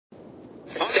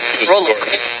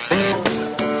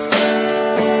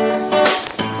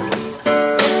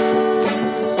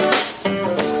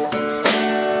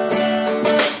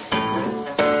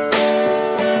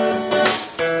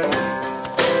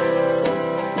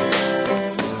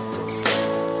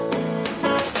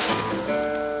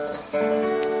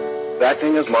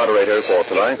Acting as moderator for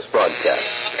tonight's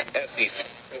broadcast.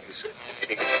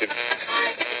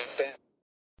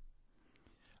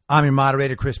 I'm your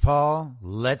moderator, Chris Paul.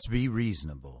 Let's be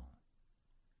reasonable.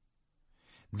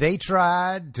 They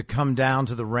tried to come down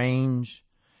to the range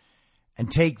and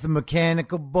take the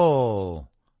mechanical bull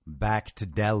back to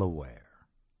Delaware.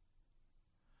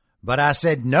 But I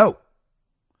said no,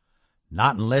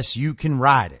 not unless you can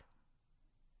ride it.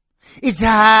 It's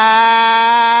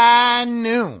high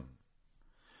noon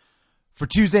for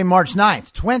Tuesday, March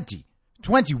 9th,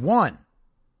 2021.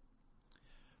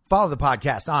 Follow the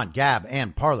podcast on Gab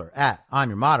and Parler at I'm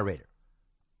Your Moderator,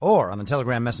 or on the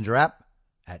Telegram Messenger app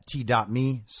at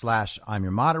t.me/I'm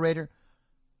Your Moderator,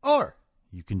 or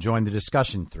you can join the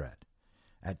discussion thread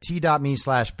at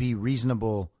t.me/Be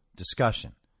Reasonable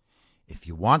Discussion. If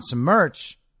you want some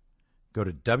merch, go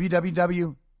to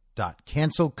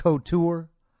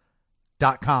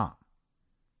www.cancelcouture.com.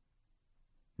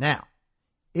 Now,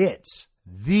 it's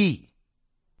the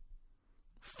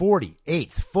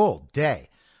 48th full day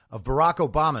of Barack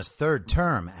Obama's third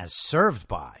term as served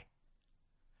by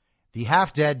the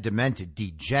half-dead, demented,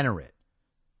 degenerate,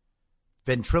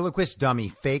 ventriloquist dummy,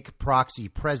 fake proxy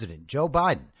president Joe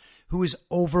Biden, who is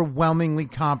overwhelmingly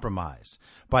compromised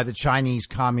by the Chinese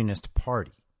Communist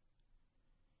Party.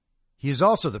 He is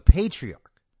also the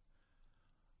patriarch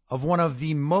of one of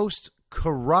the most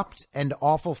corrupt and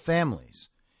awful families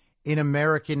in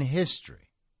American history.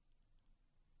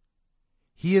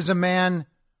 He is a man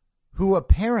who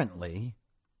apparently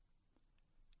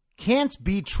can't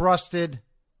be trusted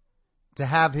to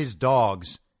have his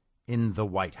dogs in the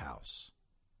White House.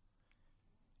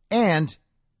 And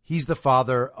he's the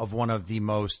father of one of the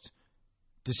most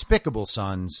despicable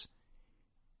sons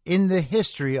in the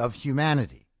history of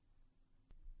humanity.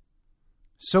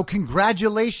 So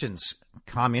congratulations,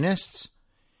 communists.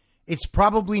 It's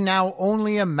probably now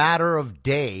only a matter of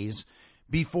days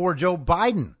before Joe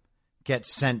Biden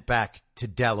gets sent back to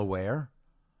Delaware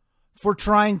for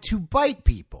trying to bite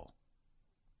people.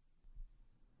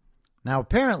 Now,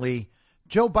 apparently,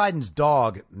 Joe Biden's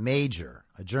dog, Major,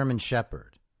 a German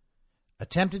Shepherd,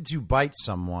 attempted to bite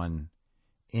someone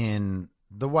in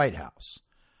the White House.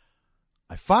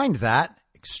 I find that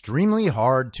extremely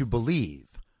hard to believe,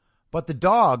 but the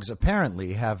dogs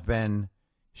apparently have been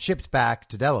shipped back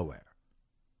to Delaware.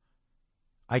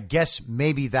 I guess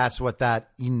maybe that's what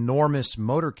that enormous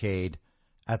motorcade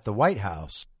at the White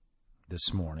House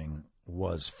this morning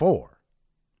was for.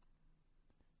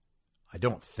 I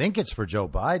don't think it's for Joe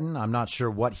Biden. I'm not sure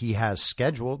what he has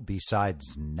scheduled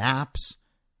besides naps.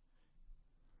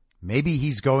 Maybe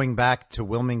he's going back to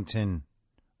Wilmington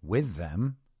with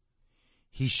them.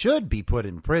 He should be put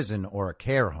in prison or a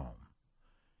care home.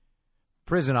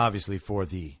 Prison, obviously, for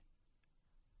the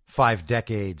 5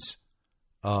 decades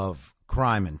of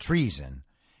crime and treason,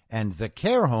 and the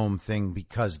care home thing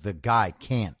because the guy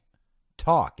can't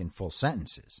talk in full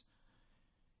sentences.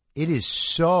 It is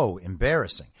so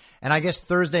embarrassing. And I guess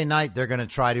Thursday night they're going to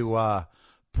try to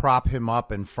prop him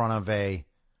up in front of a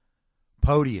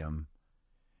podium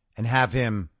and have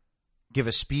him give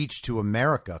a speech to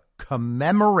America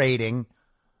commemorating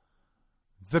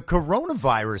the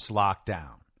coronavirus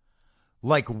lockdown.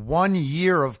 Like 1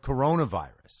 year of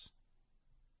coronavirus.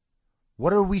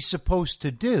 What are we supposed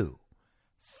to do?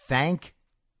 Thank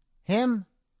him?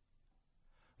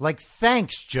 Like,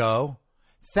 thanks, Joe.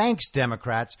 Thanks,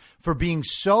 Democrats, for being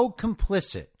so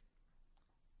complicit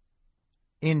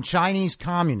in Chinese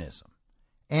communism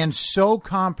and so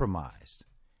compromised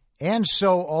and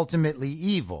so ultimately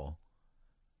evil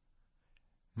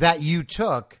that you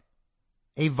took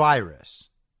a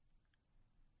virus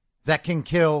that can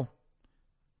kill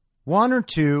 1 or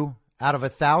 2 out of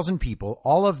 1,000 people,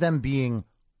 all of them being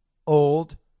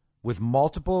old with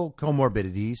multiple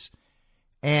comorbidities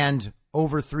and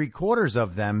over 3/4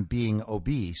 of them being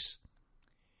obese,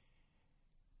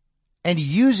 and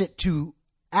use it to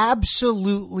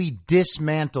absolutely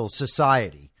dismantle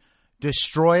society,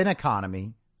 destroy an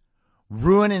economy,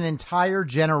 ruin an entire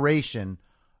generation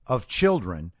of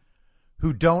children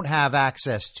who don't have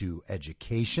access to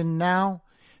education now.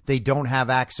 They don't have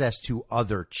access to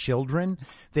other children.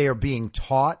 They are being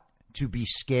taught to be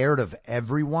scared of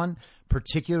everyone,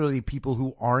 particularly people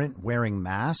who aren't wearing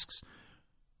masks,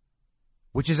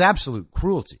 which is absolute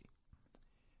cruelty.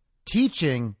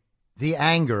 Teaching the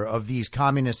anger of these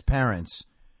communist parents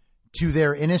to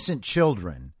their innocent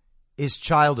children is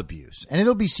child abuse. And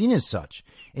it'll be seen as such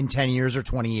in 10 years or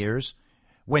 20 years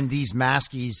when these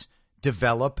maskies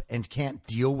develop and can't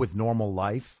deal with normal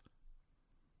life.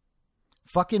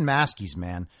 Fucking maskies,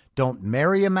 man. Don't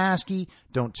marry a maskie.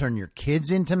 Don't turn your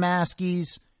kids into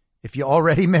maskies. If you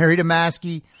already married a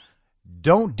maskie,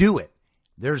 don't do it.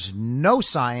 There's no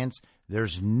science.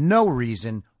 There's no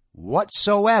reason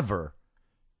whatsoever.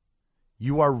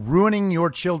 You are ruining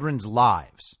your children's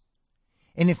lives.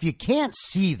 And if you can't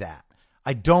see that,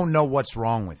 I don't know what's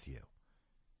wrong with you.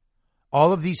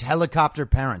 All of these helicopter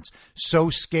parents so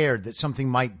scared that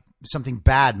something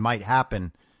bad might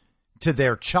happen to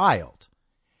their child.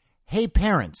 Hey,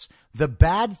 parents, the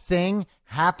bad thing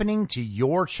happening to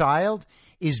your child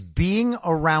is being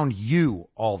around you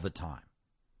all the time.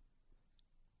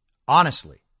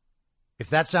 Honestly, if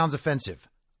that sounds offensive,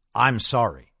 I'm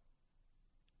sorry.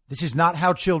 This is not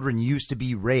how children used to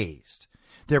be raised.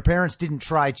 Their parents didn't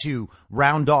try to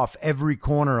round off every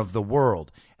corner of the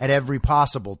world at every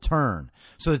possible turn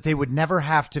so that they would never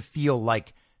have to feel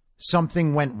like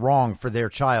something went wrong for their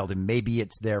child and maybe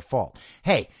it's their fault.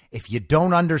 Hey, if you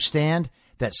don't understand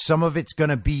that some of it's going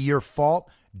to be your fault,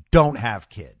 don't have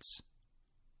kids.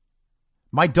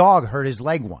 My dog hurt his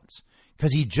leg once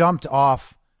because he jumped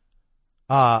off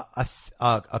a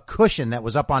cushion that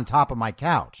was up on top of my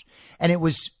couch, and it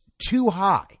was too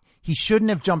high. He shouldn't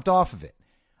have jumped off of it.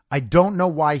 I don't know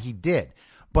why he did,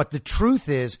 but the truth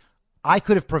is I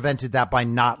could have prevented that by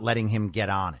not letting him get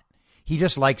on it. He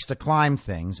just likes to climb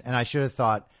things, and I should have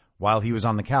thought while he was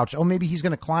on the couch, oh, maybe he's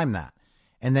going to climb that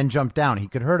and then jump down. He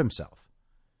could hurt himself.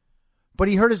 But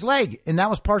he hurt his leg, and that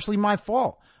was partially my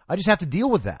fault. I just have to deal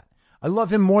with that. I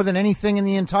love him more than anything in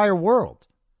the entire world.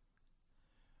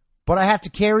 But I have to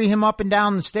carry him up and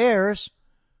down the stairs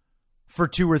for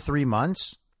 2 or 3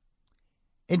 months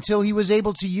until he was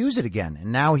able to use it again.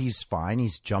 And now he's fine.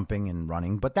 He's jumping and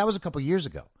running. But that was a couple years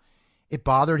ago. It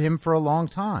bothered him for a long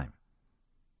time.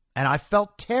 And I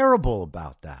felt terrible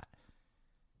about that.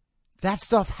 That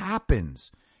stuff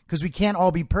happens because we can't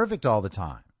all be perfect all the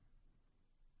time.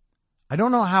 I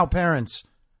don't know how parents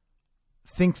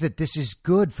think that this is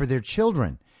good for their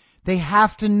children. They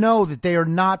have to know that they are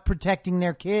not protecting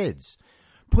their kids.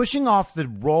 Pushing off the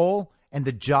role and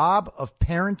the job of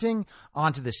parenting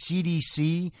onto the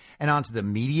CDC and onto the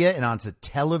media and onto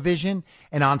television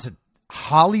and onto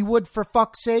Hollywood, for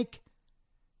fuck's sake.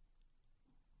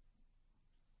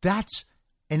 That's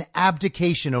an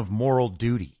abdication of moral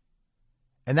duty.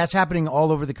 And that's happening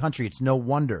all over the country. It's no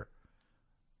wonder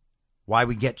why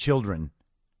we get children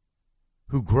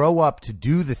who grow up to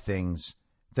do the things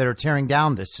that are tearing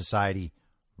down this society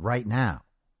right now.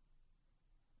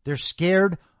 They're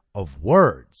scared of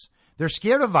words. They're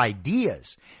scared of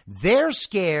ideas. They're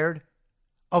scared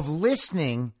of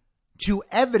listening to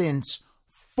evidence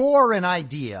for an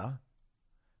idea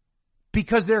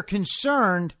because they're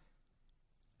concerned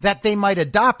that they might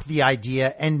adopt the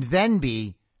idea and then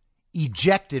be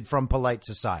ejected from polite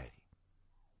society.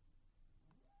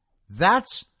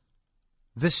 That's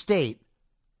the state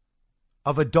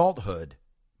of adulthood,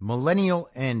 millennial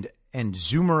and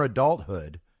Zoomer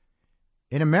adulthood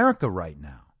in America right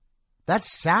now.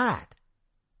 That's sad.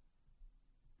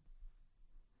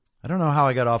 I don't know how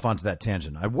I got off onto that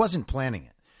tangent. I wasn't planning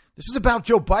it. This was about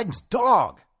Joe Biden's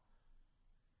dog.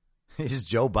 Is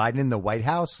Joe Biden in the White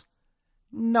House?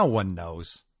 No one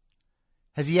knows.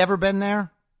 Has he ever been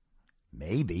there?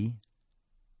 Maybe.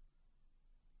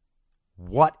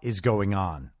 What is going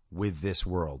on with this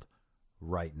world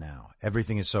right now?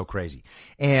 Everything is so crazy.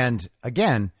 And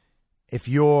again, if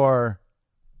you're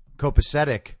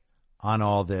copacetic on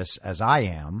all this, as I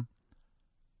am,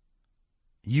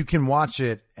 you can watch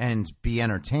it and be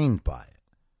entertained by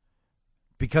it.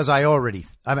 Because I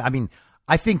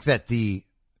think that the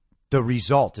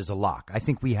result is a lock. I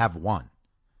think we have won.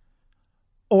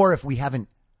 Or if we haven't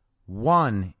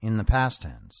won in the past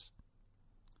tense,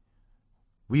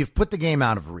 we have put the game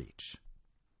out of reach,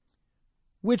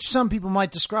 which some people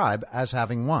might describe as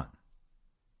having won.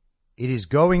 It is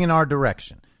going in our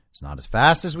direction. It's not as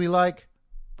fast as we like,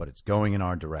 but it's going in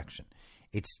our direction.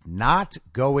 It's not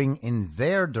going in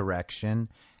their direction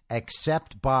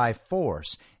except by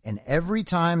force. And every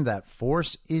time that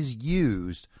force is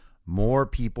used, more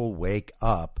people wake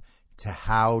up to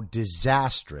how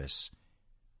disastrous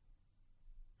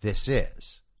this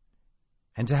is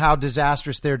and to how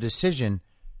disastrous their decision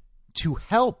to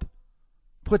help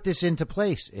put this into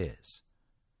place is.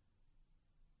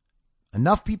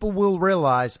 Enough people will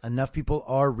realize, enough people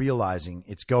are realizing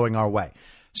it's going our way.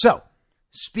 So,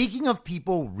 speaking of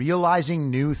people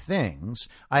realizing new things,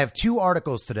 I have 2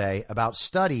 articles today about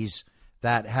studies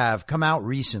that have come out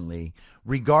recently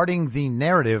regarding the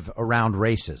narrative around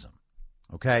racism.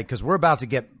 Okay, because we're about to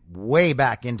get way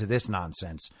back into this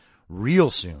nonsense real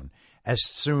soon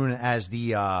as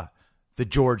the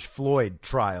George Floyd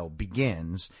trial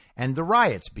begins and the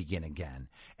riots begin again.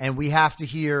 And we have to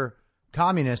hear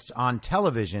communists on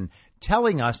television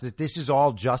telling us that this is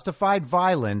all justified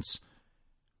violence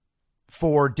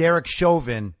for Derek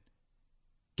Chauvin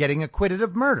getting acquitted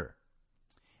of murder.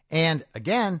 And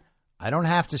again, I don't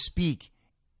have to speak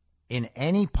in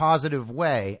any positive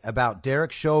way about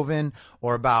Derek Chauvin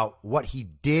or about what he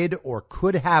did or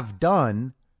could have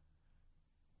done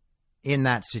in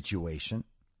that situation.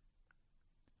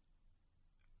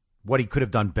 What he could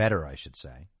have done better, I should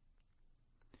say.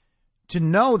 To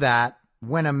know that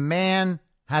when a man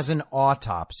has an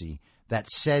autopsy that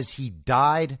says he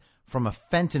died from a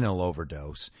fentanyl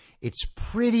overdose, it's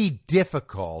pretty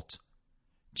difficult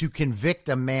to convict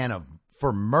a man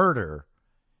for murder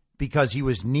because he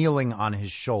was kneeling on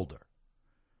his shoulder.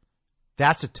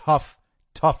 That's a tough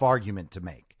argument to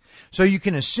make. So you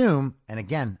can assume, and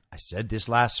again, I said this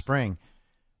last spring,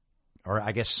 or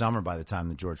I guess summer by the time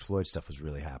the George Floyd stuff was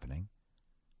really happening,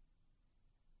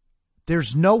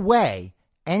 there's no way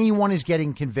anyone is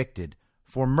getting convicted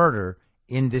for murder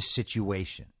in this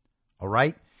situation. All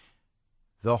right?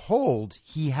 The hold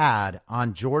he had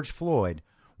on George Floyd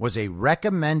was a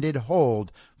recommended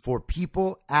hold for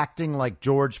people acting like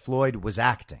George Floyd was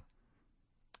acting.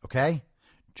 Okay?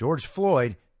 George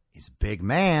Floyd is a big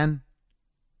man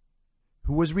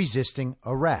who was resisting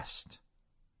arrest.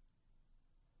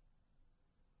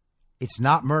 It's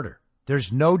not murder.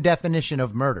 There's no definition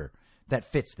of murder that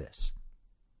fits this.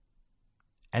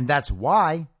 And that's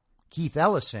why Keith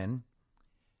Ellison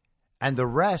and the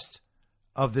rest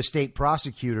of the state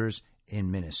prosecutors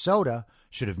in Minnesota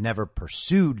should have never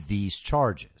pursued these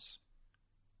charges.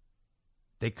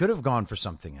 They could have gone for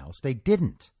something else. They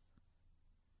didn't.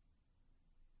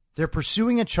 They're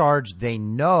pursuing a charge they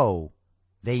know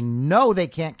they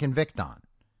can't convict on.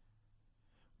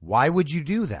 Why would you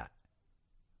do that?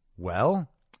 Well,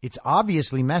 it's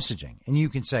obviously messaging. And you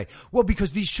can say, well,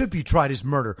 because these should be tried as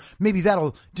murder. Maybe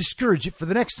that'll discourage it for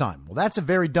the next time. Well, that's a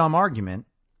very dumb argument,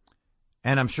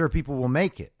 and I'm sure people will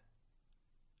make it.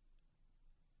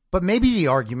 But maybe the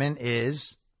argument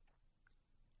is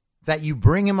that you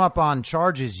bring him up on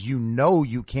charges you know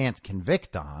you can't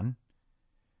convict on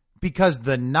because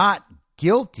the not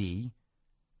guilty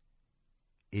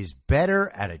is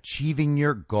better at achieving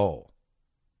your goal.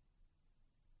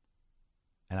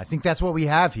 And I think that's what we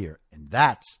have here. And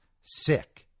that's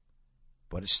sick.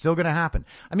 But it's still going to happen.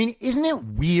 I mean, isn't it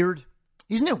weird?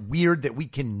 Isn't it weird that we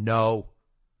can know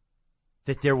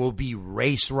that there will be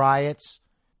race riots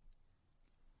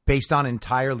based on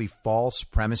entirely false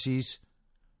premises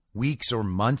weeks or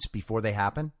months before they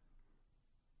happen?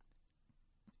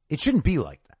 It shouldn't be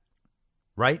like that,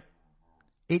 right?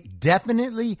 It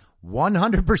definitely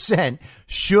 100%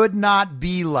 should not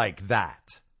be like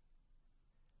that.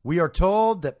 We are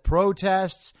told that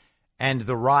protests and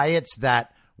the riots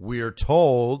that we're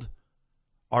told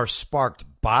are sparked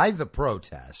by the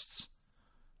protests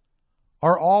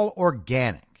are all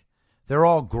organic. They're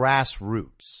all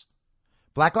grassroots.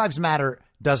 Black Lives Matter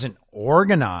doesn't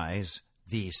organize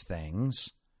these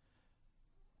things.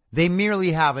 They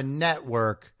merely have a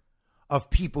network of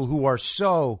people who are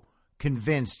so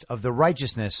convinced of the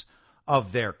righteousness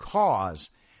of their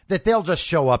cause that they'll just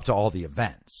show up to all the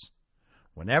events.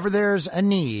 Whenever there's a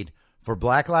need for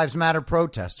Black Lives Matter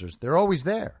protesters, they're always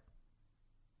there.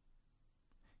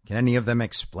 Can any of them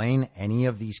explain any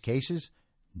of these cases?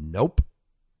 Nope.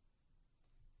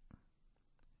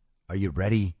 Are you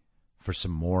ready for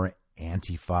some more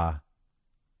Antifa?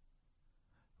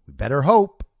 We better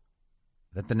hope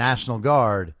that the National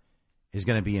Guard is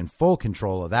going to be in full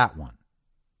control of that one.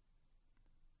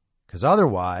 Because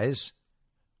otherwise,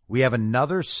 we have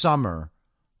another summer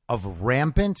of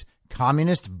rampant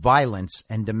communist violence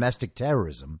and domestic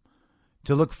terrorism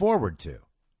to look forward to.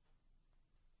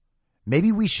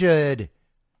 Maybe we should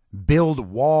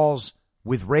build walls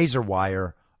with razor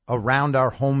wire around our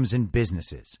homes and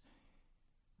businesses.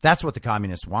 That's what the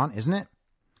communists want, isn't it?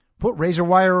 Put razor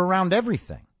wire around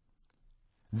everything.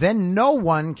 Then no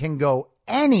one can go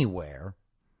anywhere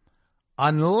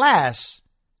unless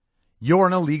you're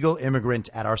an illegal immigrant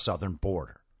at our southern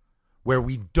border, where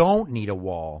we don't need a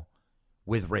wall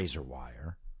with razor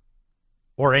wire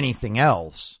or anything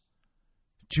else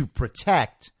to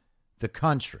protect the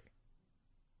country.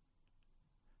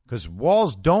 Because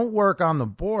walls don't work on the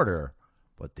border,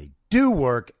 but they do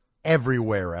work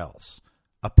everywhere else,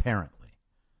 apparently.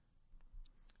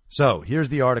 So here's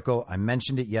the article. I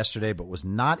mentioned it yesterday, but was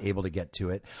not able to get to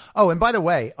it. Oh, and by the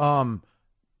way,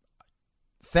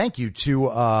 thank you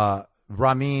to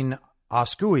Ramin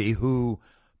Askoui, who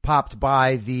popped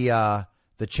by the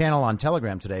channel on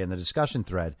Telegram today in the discussion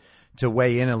thread to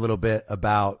weigh in a little bit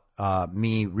about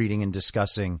me reading and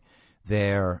discussing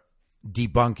their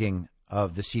debunking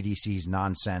of the CDC's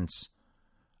nonsense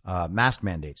mask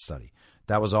mandate study.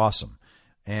 That was awesome.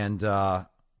 And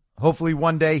hopefully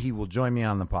one day he will join me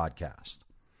on the podcast.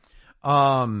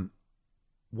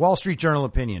 Wall Street Journal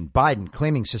opinion. Biden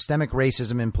claiming systemic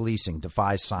racism in policing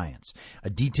defies science. A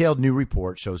detailed new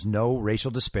report shows no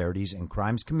racial disparities in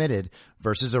crimes committed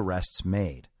versus arrests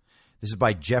made. This is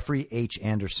by Jeffrey H.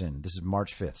 Anderson. This is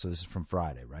March 5th, so this is from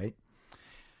Friday, right?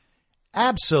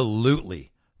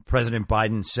 Absolutely, President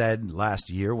Biden said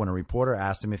last year when a reporter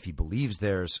asked him if he believes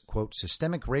there's, quote,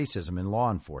 systemic racism in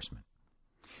law enforcement.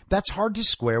 That's hard to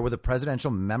square with a presidential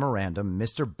memorandum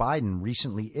Mr. Biden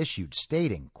recently issued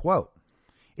stating, quote,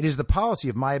 it is the policy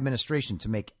of my administration to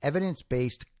make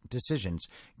evidence-based decisions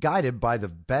guided by the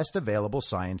best available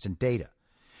science and data.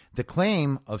 The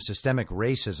claim of systemic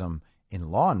racism in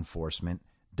law enforcement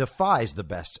defies the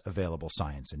best available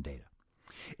science and data.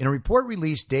 In a report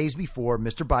released days before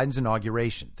Mr. Biden's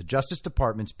inauguration, the Justice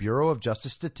Department's Bureau of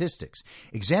Justice Statistics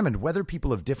examined whether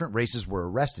people of different races were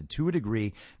arrested to a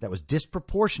degree that was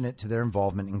disproportionate to their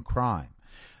involvement in crime.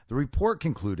 The report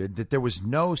concluded that there was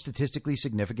no statistically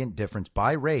significant difference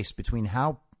by race between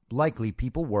how likely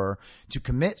people were to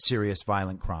commit serious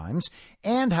violent crimes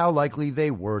and how likely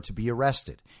they were to be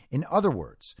arrested. In other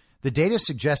words, the data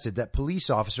suggested that police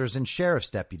officers and sheriff's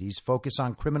deputies focus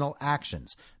on criminal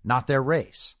actions, not their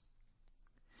race.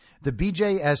 The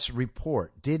BJS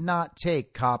report did not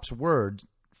take cops' word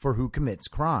for who commits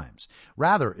crimes.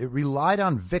 Rather, it relied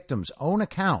on victims' own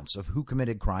accounts of who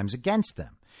committed crimes against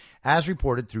them, as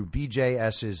reported through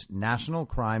BJS's National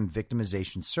Crime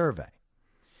Victimization Survey.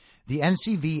 The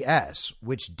NCVS,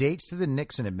 which dates to the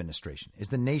Nixon administration, is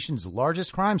the nation's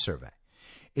largest crime survey.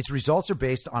 Its results are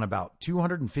based on about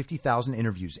 250,000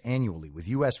 interviews annually with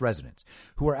U.S. residents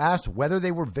who are asked whether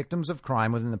they were victims of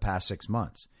crime within the past 6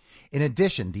 months. In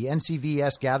addition, the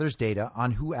NCVS gathers data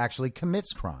on who actually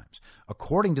commits crimes,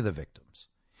 according to the victims,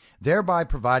 thereby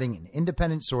providing an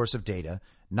independent source of data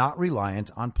not reliant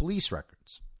on police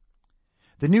records.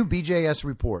 The new BJS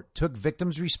report took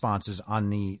victims' responses on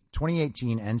the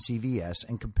 2018 NCVS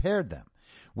and compared them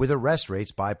with arrest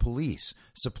rates by police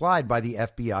supplied by the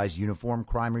FBI's Uniform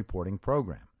Crime Reporting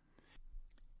Program.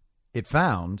 It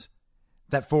found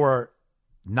that for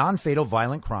non-fatal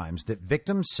violent crimes that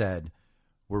victims said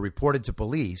were reported to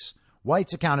police,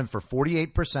 whites accounted for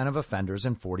 48% of offenders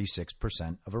and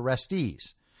 46% of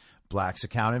arrestees. Blacks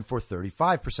accounted for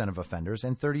 35% of offenders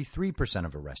and 33%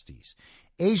 of arrestees.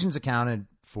 Asians accounted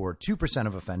for 2%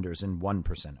 of offenders and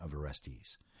 1% of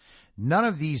arrestees. None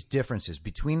of these differences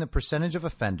between the percentage of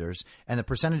offenders and the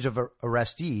percentage of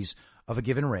arrestees of a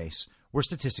given race were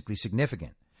statistically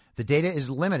significant. The data is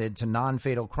limited to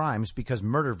non-fatal crimes because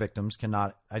murder victims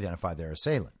cannot identify their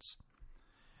assailants.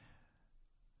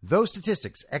 Those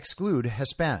statistics exclude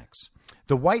Hispanics.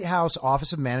 The White House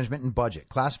Office of Management and Budget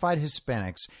classified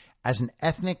Hispanics as an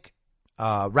ethnic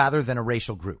rather than a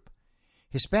racial group.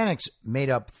 Hispanics made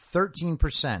up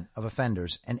 13% of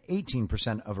offenders and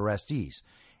 18% of arrestees,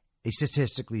 a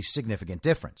statistically significant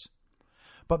difference.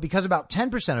 But because about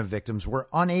 10% of victims were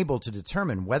unable to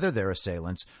determine whether their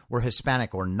assailants were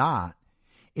Hispanic or not,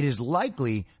 it is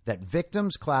likely that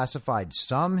victims classified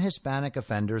some Hispanic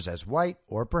offenders as white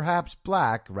or perhaps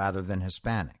black rather than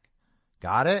Hispanic.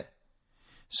 Got it?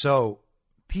 So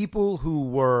people who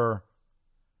were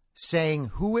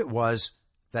saying who it was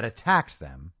that attacked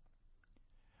them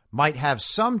might have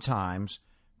sometimes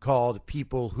called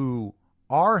people who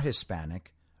are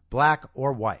Hispanic black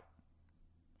or white.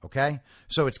 Okay?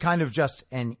 So it's kind of just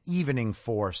an evening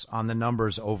force on the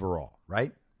numbers overall,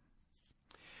 right?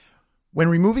 When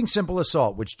removing simple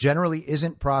assault, which generally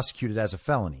isn't prosecuted as a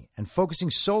felony, and focusing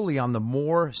solely on the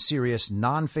more serious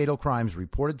non-fatal crimes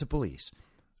reported to police,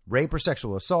 rape or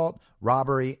sexual assault,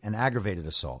 robbery, and aggravated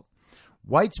assault,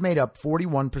 whites made up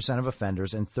 41% of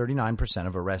offenders and 39%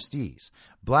 of arrestees.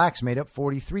 Blacks made up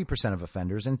 43% of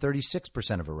offenders and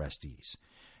 36% of arrestees.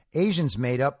 Asians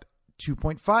made up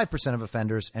 2.5% of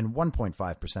offenders and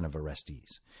 1.5% of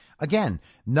arrestees. Again,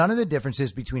 none of the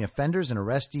differences between offenders and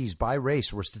arrestees by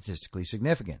race were statistically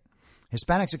significant.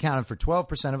 Hispanics accounted for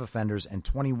 12% of offenders and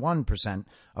 21%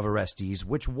 of arrestees,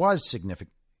 which was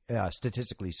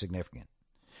statistically significant.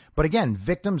 But again,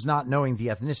 victims not knowing the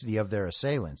ethnicity of their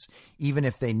assailants, even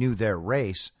if they knew their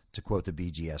race, to quote the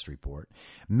BGS report,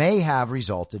 may have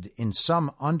resulted in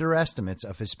some underestimates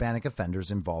of Hispanic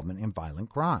offenders' involvement in violent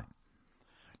crime.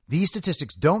 These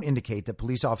statistics don't indicate that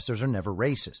police officers are never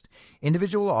racist.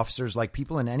 Individual officers, like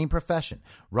people in any profession,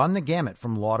 run the gamut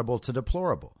from laudable to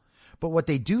deplorable. But what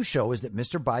they do show is that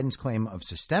Mr. Biden's claim of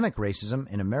systemic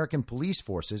racism in American police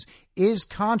forces is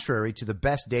contrary to the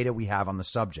best data we have on the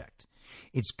subject.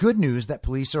 It's good news that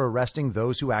police are arresting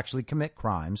those who actually commit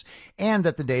crimes and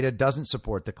that the data doesn't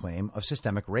support the claim of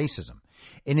systemic racism.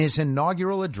 In his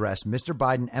inaugural address, Mr.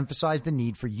 Biden emphasized the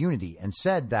need for unity and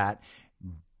said that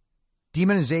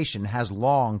demonization has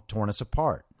long torn us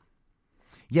apart.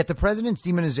 Yet the president's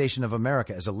demonization of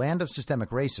America as a land of systemic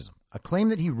racism, a claim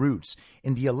that he roots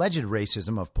in the alleged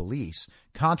racism of police,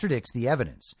 contradicts the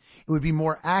evidence. It would be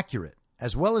more accurate,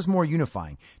 as well as more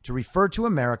unifying, to refer to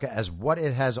America as what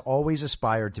it has always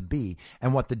aspired to be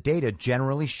and what the data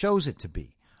generally shows it to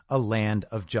be, a land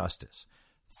of justice.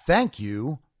 Thank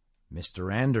you,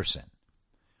 Mr. Anderson.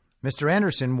 Mr.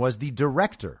 Anderson was the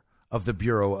director of the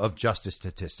Bureau of Justice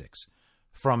Statistics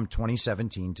from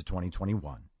 2017 to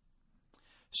 2021.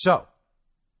 So,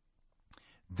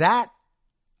 that,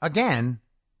 again,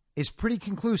 is pretty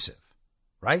conclusive,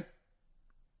 right?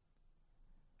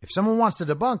 If someone wants to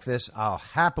debunk this, I'll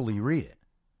happily read it.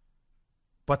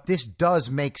 But this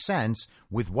does make sense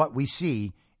with what we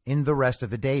see in the rest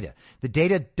of the data. The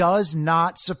data does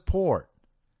not support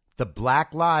the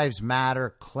Black Lives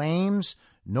Matter claims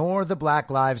nor the Black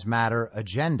Lives Matter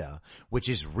agenda, which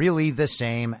is really the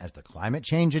same as the climate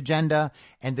change agenda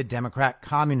and the Democrat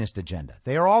communist agenda.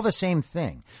 They are all the same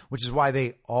thing, which is why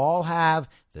they all have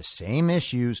the same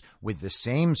issues with the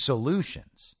same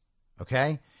solutions.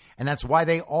 Okay? And that's why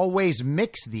they always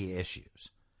mix the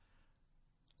issues.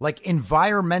 Like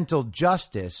environmental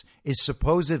justice is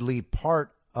supposedly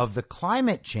part of the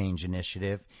climate change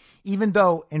initiative, even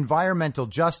though environmental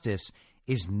justice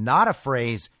is not a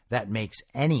phrase that makes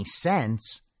any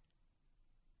sense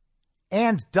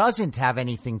and doesn't have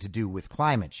anything to do with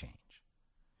climate change.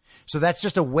 So that's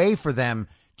just a way for them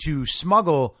to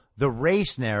smuggle the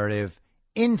race narrative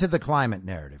into the climate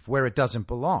narrative where it doesn't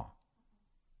belong.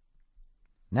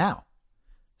 Now,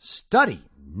 study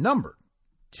number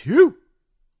 2.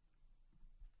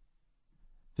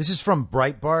 This is from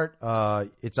Breitbart.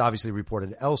 It's obviously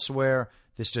reported elsewhere.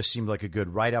 This just seemed like a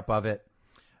good write-up of it.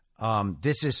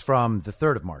 This is from the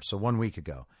 3rd of March, so 1 week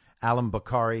ago. Alam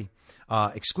Bukhari,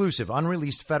 exclusive,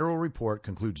 unreleased federal report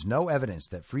concludes no evidence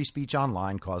that free speech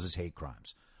online causes hate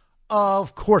crimes.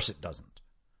 Of course it doesn't.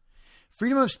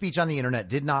 Freedom of speech on the internet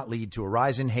did not lead to a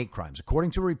rise in hate crimes,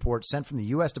 according to a report sent from the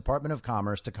U.S. Department of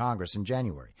Commerce to Congress in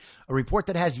January, a report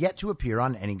that has yet to appear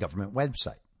on any government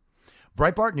website.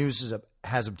 Breitbart News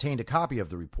has obtained a copy of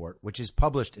the report, which is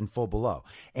published in full below.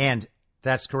 And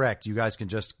that's correct. You guys can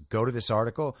just go to this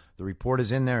article. The report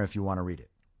is in there if you want to read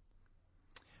it.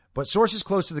 But sources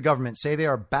close to the government say they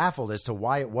are baffled as to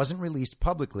why it wasn't released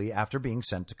publicly after being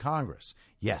sent to Congress.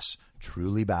 Yes,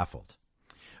 truly baffled.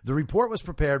 The report was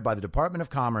prepared by the Department of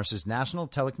Commerce's National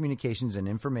Telecommunications and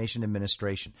Information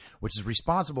Administration, which is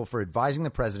responsible for advising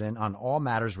the president on all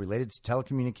matters related to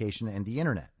telecommunication and the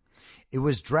internet. It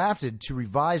was drafted to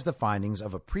revise the findings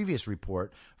of a previous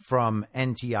report from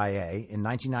NTIA in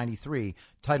 1993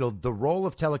 titled The Role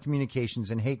of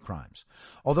Telecommunications in Hate Crimes.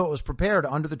 Although it was prepared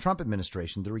under the Trump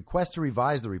administration, the request to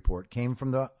revise the report came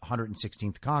from the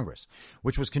 116th Congress,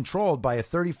 which was controlled by a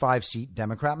 35-seat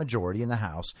Democrat majority in the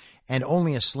House and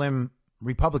only a slim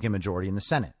Republican majority in the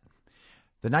Senate.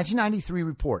 The 1993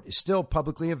 report is still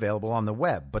publicly available on the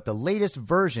web, but the latest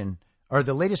revision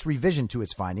to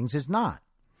its findings is not.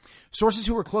 Sources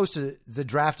who were close to the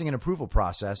drafting and approval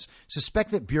process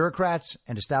suspect that bureaucrats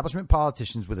and establishment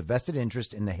politicians with a vested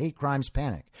interest in the hate crimes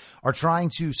panic are trying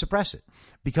to suppress it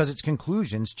because its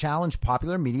conclusions challenge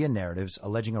popular media narratives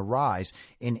alleging a rise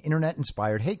in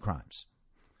internet-inspired hate crimes.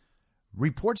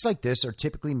 Reports like this are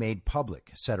typically made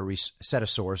public, said a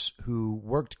source who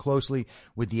worked closely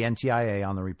with the NTIA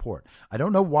on the report. I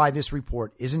don't know why this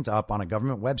report isn't up on a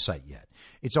government website yet.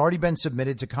 It's already been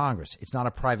submitted to Congress. It's not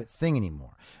a private thing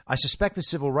anymore. I suspect the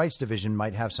Civil Rights Division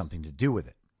might have something to do with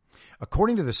it.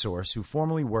 According to the source, who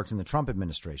formerly worked in the Trump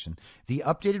administration, the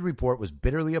updated report was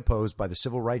bitterly opposed by the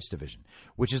Civil Rights Division,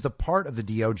 which is the part of the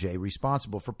DOJ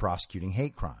responsible for prosecuting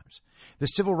hate crimes. The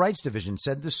Civil Rights Division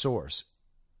said the source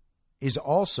is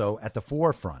also at the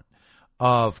forefront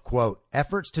of, quote,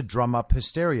 efforts to drum up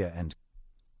hysteria and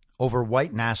over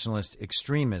white nationalist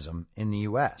extremism in the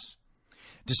U.S.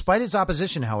 Despite its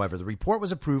opposition, however, the report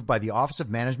was approved by the Office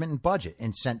of Management and Budget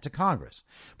and sent to Congress.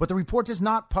 But the report does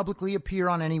not publicly appear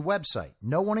on any website.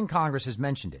 No one in Congress has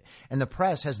mentioned it, and the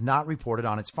press has not reported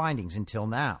on its findings until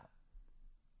now.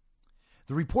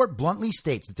 The report bluntly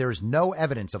states that there is no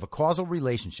evidence of a causal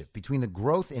relationship between the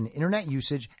growth in internet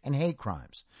usage and hate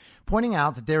crimes, pointing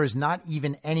out that there is not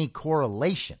even any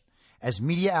correlation, as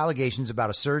media allegations about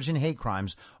a surge in hate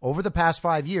crimes over the past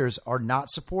 5 years are not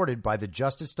supported by the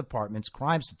Justice Department's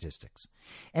crime statistics.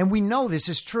 And we know this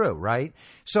is true, right?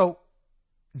 So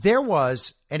there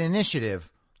was an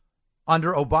initiative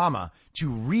under Obama to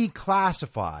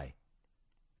reclassify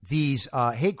these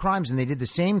hate crimes, and they did the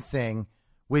same thing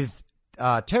with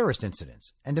terrorist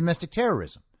incidents and domestic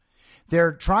terrorism.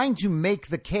 They're trying to make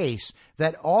the case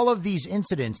that all of these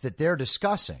incidents that they're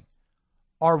discussing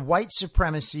are white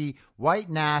supremacy, white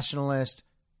nationalist,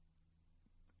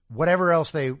 whatever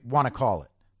else they want to call it.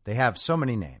 They have so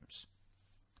many names.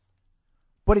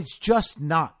 But it's just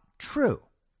not true.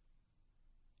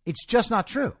 It's just not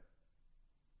true.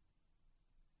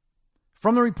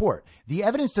 From the report, the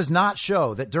evidence does not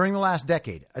show that during the last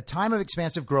decade, a time of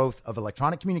expansive growth of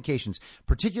electronic communications,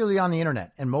 particularly on the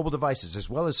internet and mobile devices, as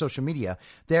well as social media,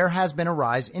 there has been a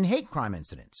rise in hate crime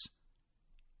incidents.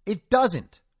 It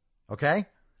doesn't. Okay?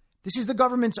 This is the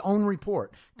government's own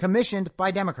report, commissioned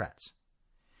by Democrats.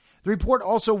 The report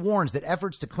also warns that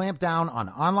efforts to clamp down on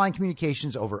online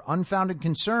communications over unfounded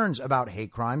concerns about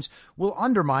hate crimes will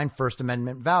undermine First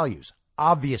Amendment values,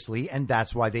 obviously, and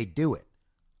that's why they do it.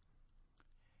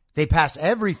 They pass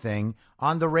everything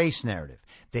on the race narrative.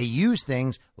 They use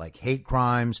things like hate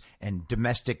crimes and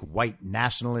domestic white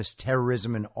nationalist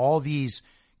terrorism and all these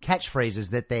catchphrases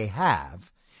that they have.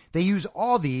 They use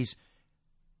all these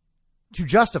to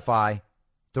justify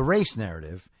the race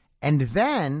narrative. And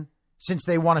then, since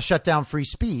they want to shut down free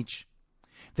speech,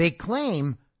 they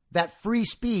claim that free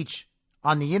speech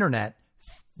on the internet,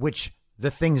 which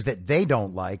the things that they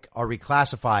don't like are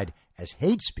reclassified as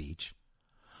hate speech,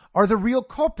 are the real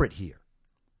culprit here.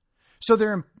 So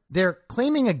they're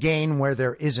claiming a gain where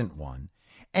there isn't one,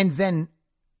 and then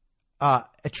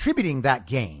attributing that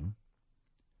gain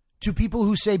to people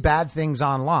who say bad things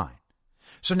online.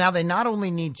 So now they not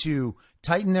only need to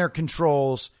tighten their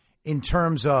controls in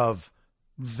terms of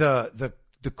the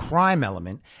crime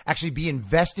element, actually be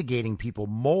investigating people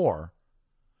more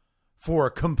for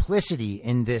complicity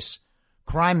in this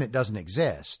crime that doesn't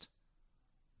exist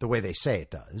the way they say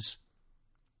it does.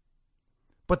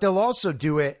 But they'll also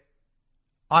do it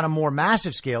on a more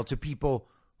massive scale to people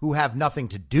who have nothing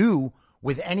to do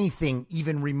with anything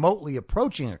even remotely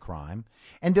approaching a crime.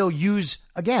 And they'll use,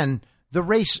 again, the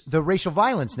racial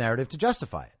violence narrative to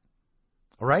justify it.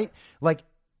 All right? Like,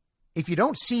 if you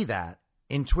don't see that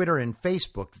in Twitter and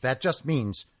Facebook, that just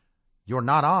means you're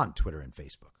not on Twitter and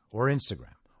Facebook or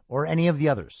Instagram or any of the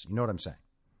others. You know what I'm saying?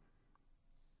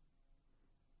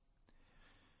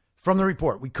 From the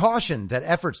report, we caution that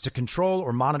efforts to control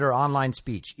or monitor online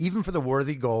speech, even for the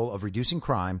worthy goal of reducing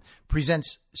crime,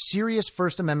 presents serious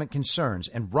First Amendment concerns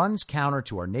and runs counter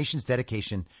to our nation's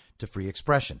dedication to free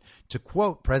expression. To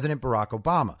quote President Barack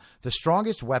Obama, the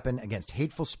strongest weapon against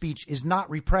hateful speech is not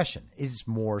repression, it is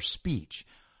more speech.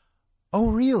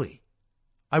 Oh, really?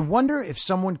 I wonder if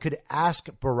someone could ask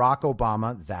Barack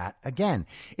Obama that again.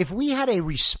 If we had a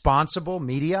responsible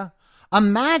media,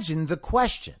 imagine the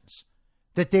questions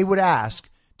that they would ask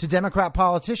to Democrat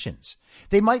politicians.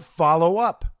 They might follow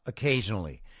up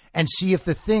occasionally and see if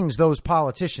the things those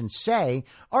politicians say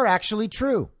are actually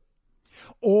true.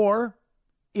 Or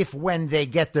if when they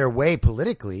get their way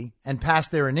politically and pass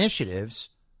their initiatives,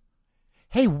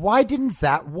 hey, why didn't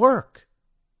that work?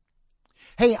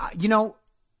 Hey, you know,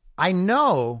 I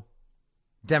know,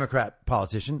 Democrat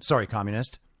politician, sorry,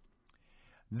 communist,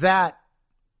 that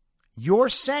you're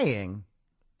saying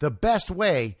the best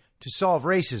way to solve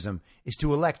racism is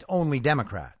to elect only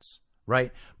Democrats,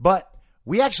 right? But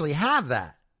we actually have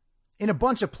that in a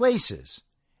bunch of places.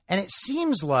 And it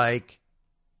seems like,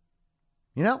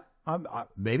 you know,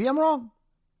 maybe I'm wrong.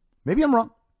 Maybe I'm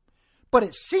wrong. But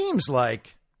it seems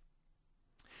like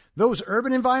those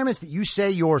urban environments that you say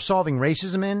you're solving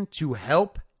racism in to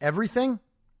help everything,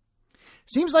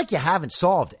 seems like you haven't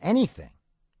solved anything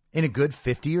in a good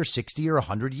 50 or 60 or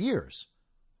 100 years.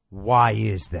 Why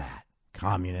is that,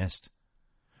 communist?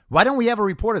 Why don't we have a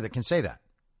reporter that can say that?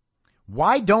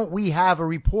 Why don't we have a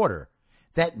reporter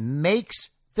that makes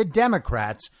the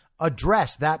Democrats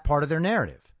address that part of their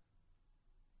narrative?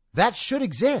 That should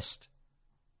exist.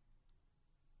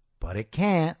 But it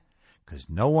can't, because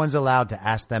no one's allowed to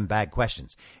ask them bad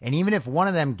questions. And even if one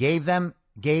of them gave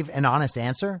an honest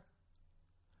answer,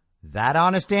 that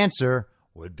honest answer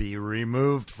would be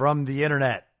removed from the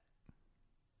internet.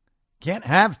 Can't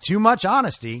have too much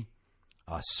honesty,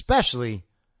 especially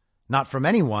not from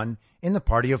anyone in the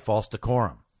party of false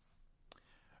decorum.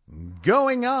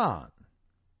 Going on.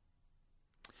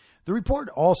 The report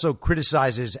also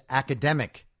criticizes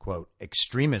academic, quote,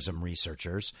 extremism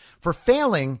researchers for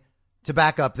failing to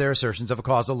back up their assertions of a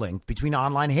causal link between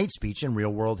online hate speech and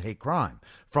real-world hate crime.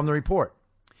 From the report,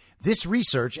 this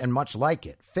research, and much like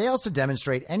it, fails to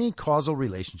demonstrate any causal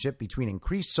relationship between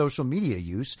increased social media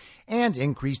use and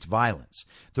increased violence.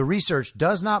 The research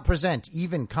does not present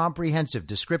even comprehensive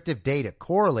descriptive data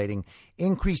correlating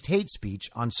increased hate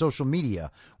speech on social media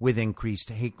with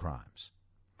increased hate crimes.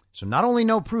 So not only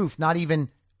no proof, not even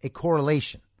a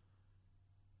correlation,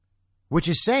 which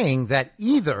is saying that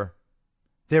either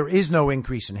there is no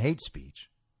increase in hate speech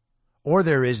or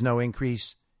there is no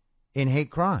increase in hate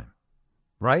crime.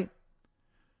 Right?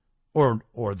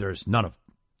 Or there's none of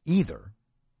either.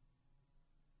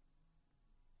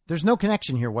 There's no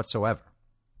connection here whatsoever.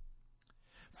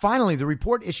 Finally, the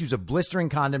report issues a blistering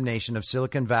condemnation of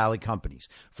Silicon Valley companies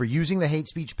for using the hate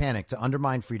speech panic to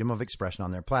undermine freedom of expression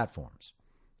on their platforms.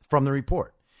 From the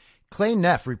report, Clay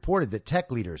Neff reported that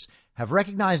tech leaders have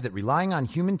recognized that relying on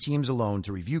human teams alone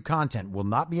to review content will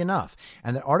not be enough,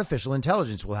 and that artificial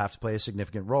intelligence will have to play a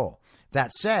significant role.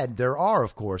 That said, there are,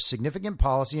 of course, significant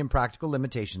policy and practical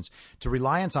limitations to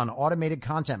reliance on automated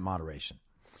content moderation.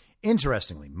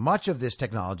 Interestingly, much of this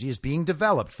technology is being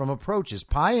developed from approaches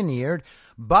pioneered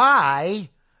by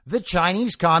the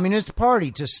Chinese Communist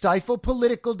Party to stifle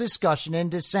political discussion and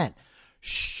dissent.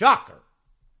 Shocker!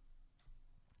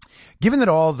 Given that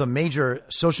all the major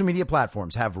social media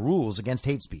platforms have rules against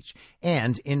hate speech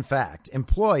and, in fact,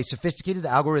 employ sophisticated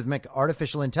algorithmic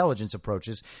artificial intelligence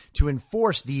approaches to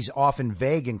enforce these often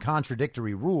vague and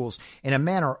contradictory rules in a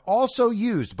manner also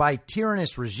used by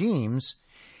tyrannous regimes,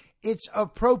 it's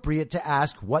appropriate to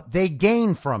ask what they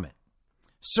gain from it.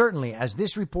 Certainly, as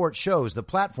this report shows, the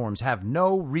platforms have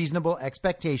no reasonable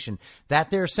expectation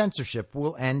that their censorship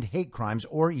will end hate crimes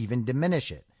or even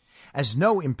diminish it, as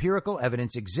no empirical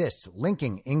evidence exists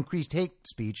linking increased hate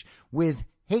speech with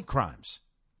hate crimes.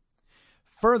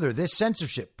 Further, this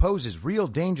censorship poses real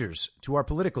dangers to our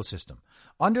political system.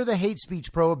 Under the hate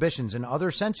speech prohibitions and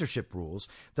other censorship rules,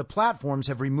 the platforms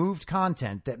have removed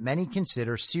content that many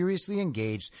consider seriously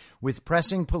engaged with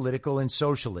pressing political and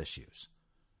social issues.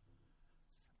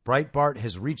 Breitbart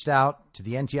has reached out to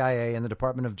the NTIA and the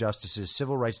Department of Justice's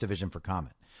Civil Rights Division for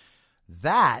comment.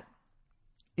 That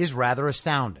is rather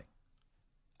astounding.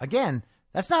 Again,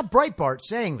 that's not Breitbart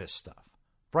saying this stuff.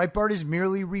 Breitbart is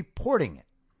merely reporting it.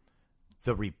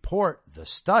 The report, the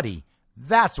study,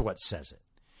 that's what says it.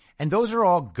 And those are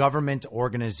all government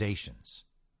organizations.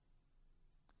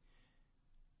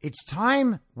 It's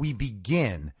time we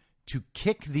begin to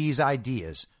kick these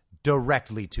ideas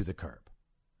directly to the curb.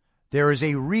 There is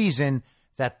a reason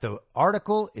that the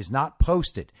article is not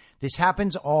posted. This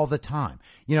happens all the time.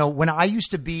 You know, when I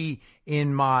used to be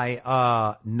in my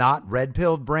not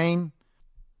red-pilled brain,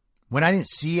 when I didn't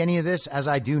see any of this as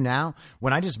I do now,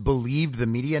 when I just believed the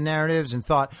media narratives and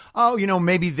thought, oh, you know,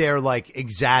 maybe they're like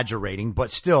exaggerating, but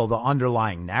still the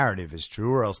underlying narrative is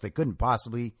true or else they couldn't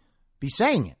possibly be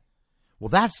saying it. Well,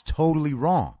 that's totally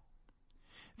wrong.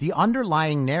 The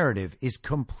underlying narrative is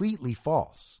completely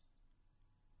false.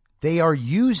 They are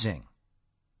using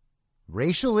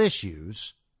racial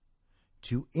issues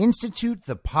to institute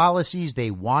the policies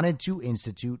they wanted to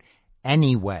institute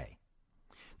anyway.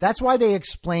 That's why they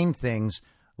explain things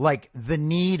like the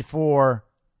need for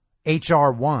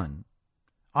H.R. 1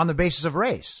 on the basis of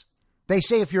race. They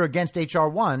say if you're against H.R.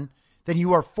 1, then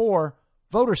you are for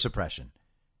voter suppression.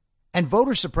 And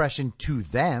voter suppression to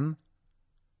them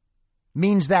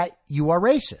means that you are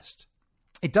racist.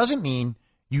 It doesn't mean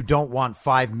you don't want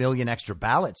 5 million extra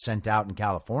ballots sent out in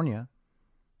California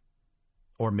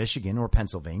or Michigan or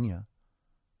Pennsylvania.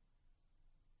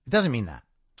 It doesn't mean that.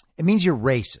 It means you're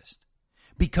racist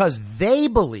because they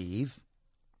believe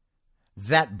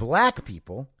that black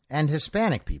people and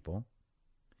Hispanic people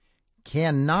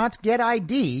cannot get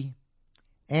ID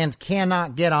and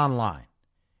cannot get online.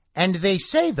 And they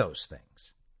say those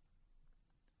things.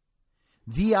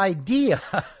 The idea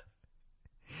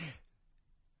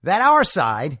that our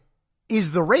side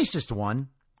is the racist one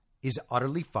is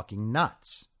utterly fucking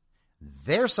nuts.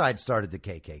 Their side started the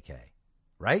KKK,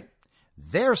 right?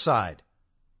 Their side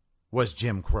was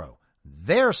Jim Crow.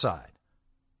 Their side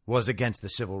was against the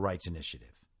Civil Rights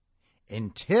Initiative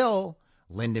until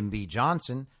Lyndon B.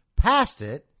 Johnson passed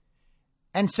it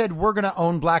and said, we're going to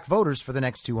own black voters for the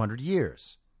next 200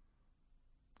 years.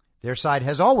 Their side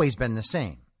has always been the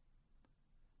same.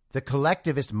 The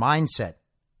collectivist mindset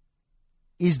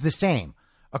is the same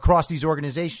across these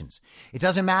organizations. It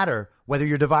doesn't matter whether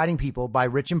you're dividing people by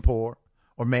rich and poor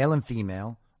or male and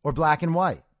female or black and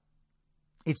white.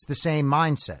 It's the same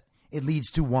mindset. It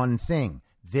leads to one thing,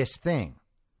 this thing.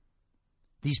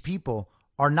 these people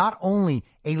are not only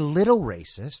a little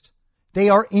racist, they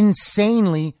are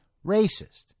insanely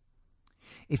racist.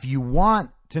 If you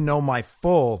want to know my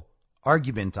full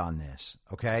argument on this,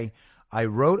 okay, I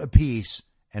wrote a piece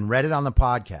and read it on the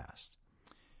podcast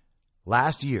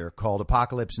last year called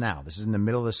Apocalypse Now. This is in the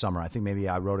middle of the summer. I think maybe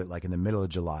I wrote it like in the middle of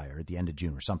July or at the end of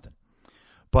June or something.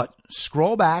 But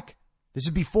scroll back. This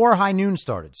is before High Noon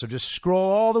started. So just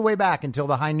scroll all the way back until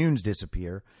the High Noons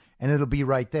disappear, and it'll be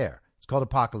right there. It's called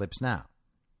Apocalypse Now.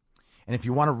 And if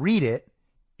you want to read it,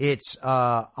 it's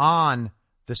on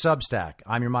the Substack.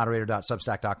 I'm your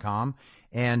moderator.substack.com.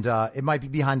 And it might be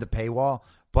behind the paywall.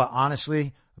 But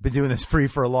honestly, I've been doing this free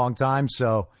for a long time.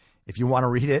 So if you want to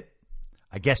read it,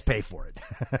 I guess pay for it.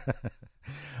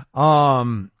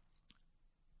 But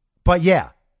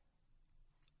yeah,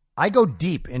 I go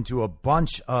deep into a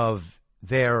bunch of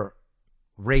their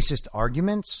racist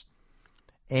arguments,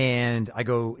 and I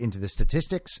go into the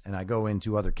statistics, and I go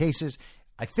into other cases.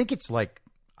 I think it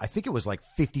was like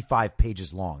 55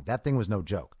 pages long. That thing was no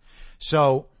joke.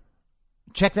 So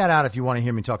check that out if you want to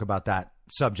hear me talk about that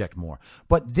subject more.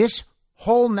 But this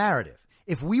whole narrative,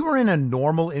 if we were in a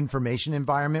normal information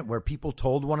environment where people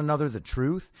told one another the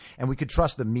truth and we could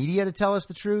trust the media to tell us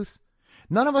the truth,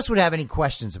 none of us would have any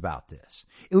questions about this.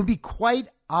 It would be quite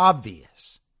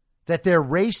obvious that their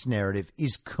race narrative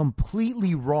is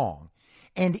completely wrong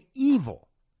and evil.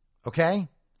 Okay?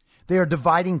 They are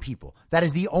dividing people. That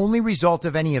is the only result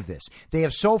of any of this. They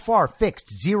have so far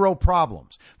fixed zero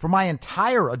problems. For my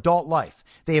entire adult life,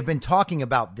 they have been talking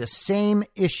about the same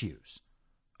issues.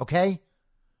 Okay?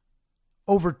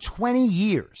 Over 20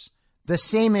 years, the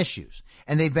same issues.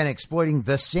 And they've been exploiting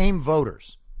the same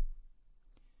voters.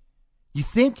 You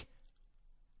think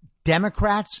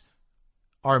Democrats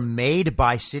are made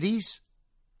by cities?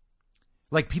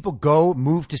 Like people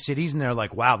move to cities and they're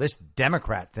like, wow, this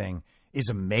Democrat thing is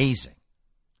amazing.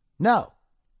 No.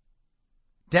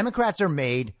 Democrats are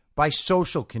made by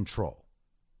social control.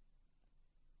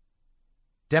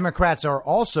 Democrats are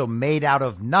also made out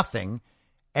of nothing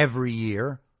every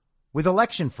year with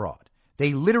election fraud.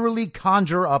 They literally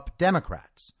conjure up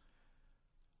Democrats.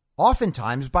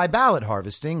 Oftentimes by ballot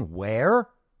harvesting, where?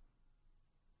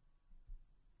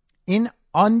 In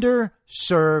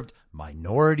underserved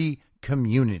minority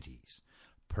communities,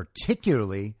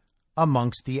 particularly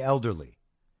amongst the elderly.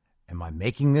 Am I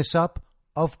making this up?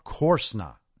 Of course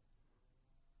not.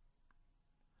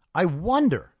 I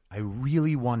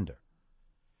really wonder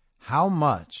how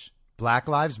much Black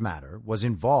Lives Matter was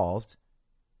involved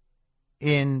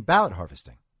in ballot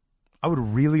harvesting. I would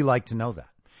really like to know that.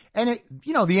 And,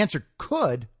 the answer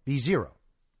could be zero.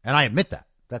 And I admit that.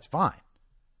 That's fine.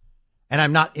 And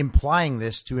I'm not implying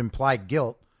this to imply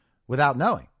guilt without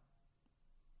knowing.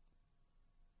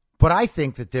 But I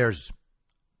think that this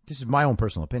is my own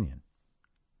personal opinion,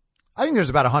 I think there's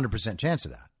about 100% chance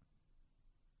of that.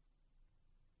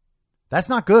 That's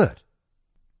not good.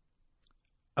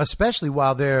 Especially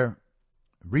while they're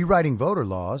rewriting voter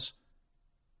laws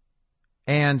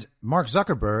and Mark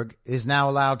Zuckerberg is now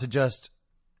allowed to just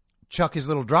chuck his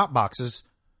little drop boxes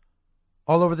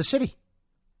all over the city.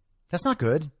 That's not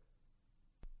good.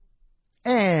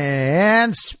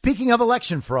 And speaking of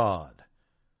election fraud,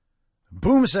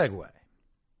 boom segue.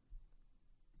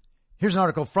 Here's an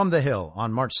article from The Hill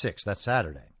on March 6th, that's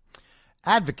Saturday.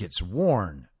 Advocates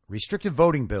warn restrictive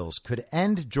voting bills could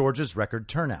end Georgia's record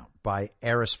turnout by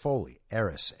Aris Foley.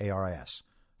 Aris, A-R-I-S.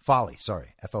 Foley,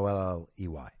 sorry,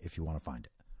 F-O-L-L-E-Y, if you want to find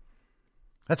it.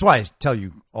 That's why I tell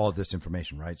you all of this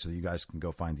information, right? So you guys can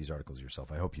go find these articles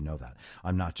yourself. I hope you know that.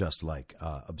 I'm not just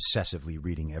obsessively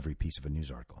reading every piece of a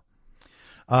news article.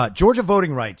 Georgia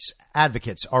voting rights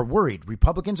advocates are worried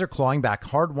Republicans are clawing back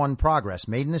hard-won progress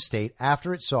made in the state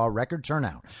after it saw a record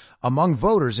turnout among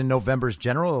voters in November's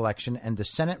general election and the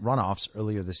Senate runoffs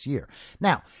earlier this year.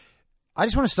 Now, I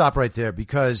just want to stop right there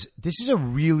because this is a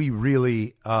really,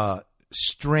 really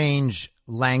strange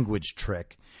language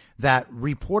trick that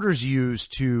reporters use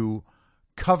to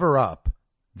cover up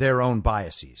their own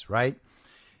biases, right?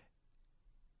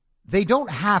 They don't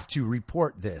have to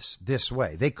report this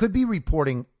way. They could be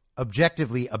reporting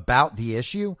objectively about the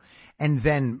issue and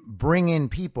then bring in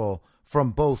people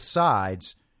from both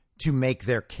sides to make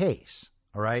their case.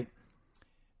 All right.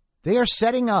 They are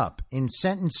setting up in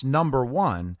sentence number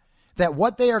 1 that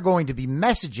what they are going to be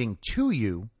messaging to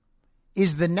you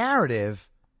is the narrative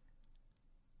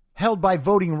held by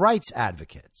voting rights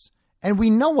advocates. And we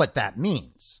know what that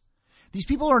means. These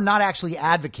people are not actually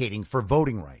advocating for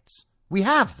voting rights. We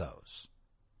have those.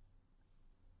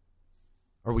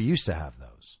 Or we used to have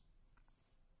those.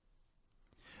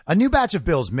 A new batch of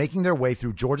bills making their way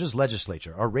through Georgia's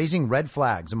legislature are raising red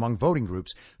flags among voting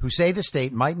groups who say the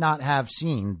state might not have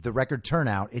seen the record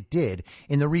turnout it did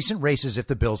in the recent races if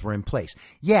the bills were in place.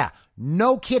 Yeah,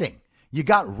 no kidding. You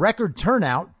got record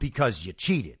turnout because you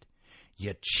cheated.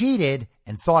 You cheated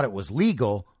and thought it was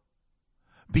legal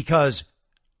because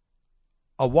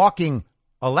a walking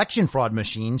election fraud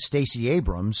machine, Stacey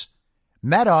Abrams,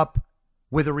 met up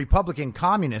with a Republican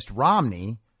communist,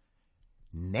 Romney,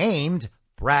 named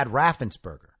Brad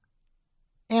Raffensperger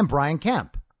and Brian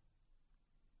Kemp.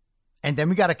 And then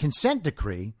we got a consent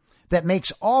decree that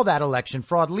makes all that election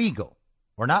fraud legal.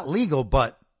 Or not legal,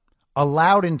 but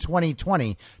allowed in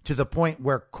 2020 to the point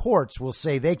where courts will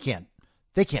say they can't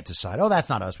decide. Oh, that's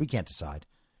not us. We can't decide.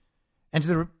 And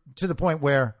to the point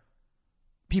where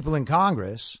people in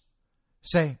Congress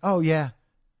say, oh, yeah,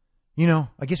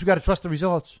 I guess we got to trust the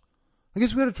results.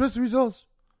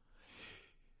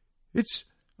 It's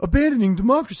abandoning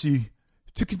democracy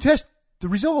to contest the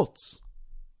results.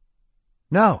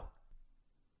 No,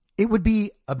 it would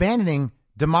be abandoning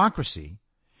democracy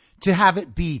to have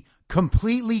it be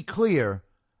completely clear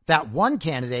that one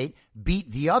candidate beat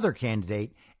the other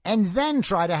candidate and then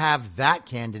try to have that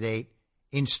candidate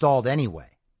installed anyway.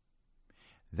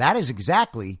 That is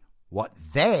exactly what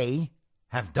they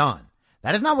have done.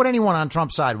 That is not what anyone on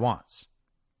Trump's side wants.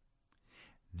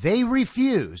 They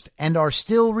refused and are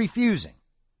still refusing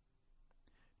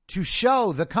to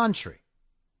show the country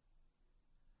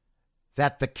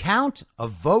that the count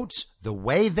of votes the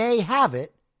way they have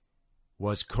it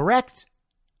was correct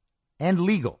and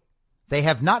legal. They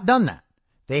have not done that.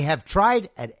 They have tried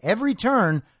at every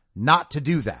turn not to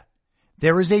do that.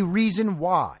 There is a reason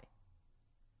why.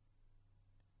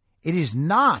 It is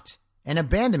not an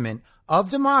abandonment of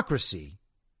democracy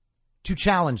to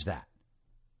challenge that.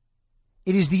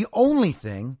 It is the only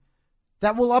thing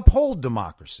that will uphold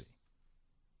democracy.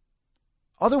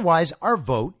 Otherwise, our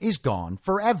vote is gone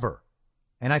forever.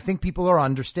 And I think people are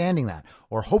understanding that,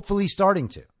 or hopefully starting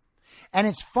to. And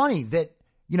it's funny that,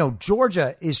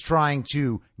 Georgia is trying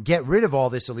to get rid of all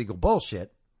this illegal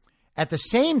bullshit at the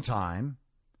same time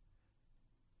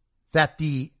that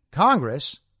the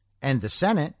Congress and the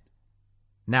Senate,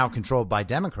 now controlled by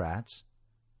Democrats,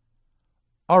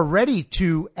 are ready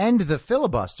to end the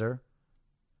filibuster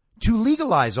to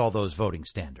legalize all those voting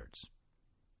standards.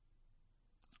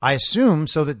 I assume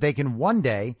so that they can one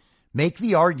day make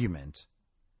the argument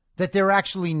that they're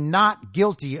actually not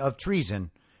guilty of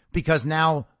treason because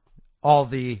now all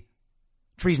the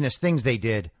treasonous things they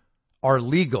did are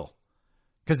legal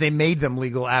because they made them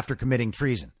legal after committing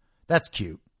treason. That's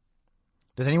cute.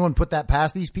 Does anyone put that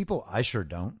past these people? I sure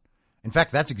don't. In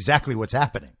fact, that's exactly what's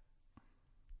happening.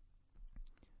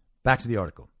 Back to the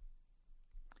article.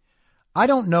 I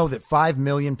don't know that 5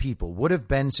 million people would have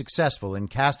been successful in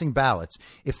casting ballots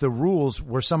if the rules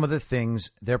were some of the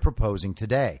things they're proposing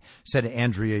today, said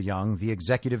Andrea Young, the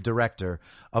executive director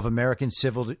of American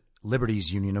Civil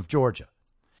Liberties Union of Georgia.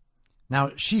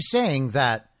 Now, she's saying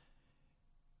that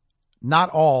not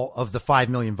all of the 5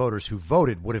 million voters who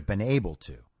voted would have been able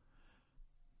to.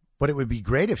 But it would be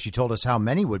great if she told us how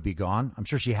many would be gone. I'm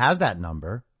sure she has that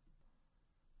number.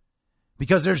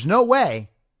 Because there's no way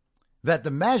that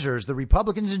the measures the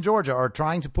Republicans in Georgia are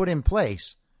trying to put in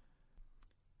place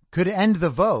could end the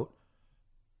vote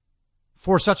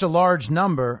for such a large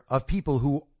number of people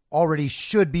who already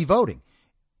should be voting.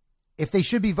 If they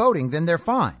should be voting, then they're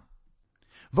fine.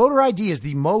 Voter ID is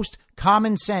the most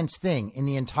common sense thing in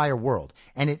the entire world,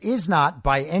 and it is not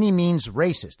by any means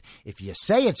racist. If you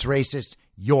say it's racist,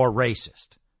 you're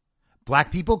racist.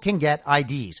 Black people can get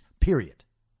IDs, period.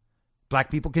 Black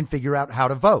people can figure out how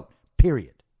to vote,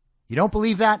 period. You don't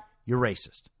believe that? You're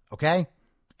racist. Okay?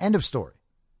 End of story.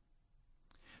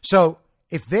 So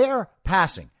if they're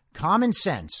passing common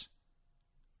sense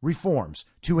reforms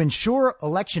to ensure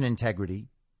election integrity,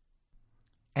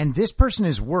 and this person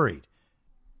is worried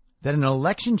that an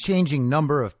election changing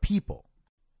number of people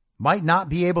might not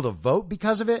be able to vote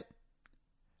because of it,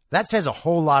 that says a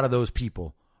whole lot of those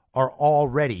people are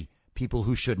already people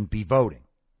who shouldn't be voting.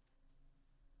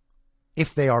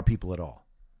 If they are people at all.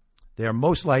 They are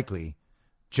most likely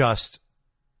just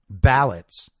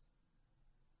ballots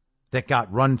that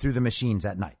got run through the machines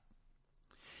at night.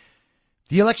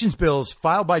 The elections bills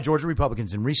filed by Georgia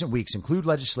Republicans in recent weeks include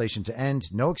legislation to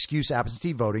end no excuse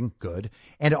absentee voting, good,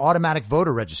 and automatic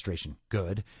voter registration,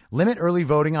 good, limit early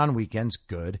voting on weekends,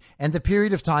 good, and the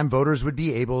period of time voters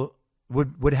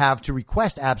would have to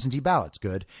request absentee ballots,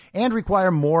 good, and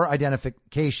require more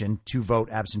identification to vote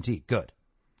absentee, good.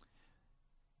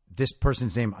 This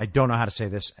person's name, I don't know how to say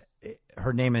this.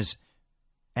 Her name is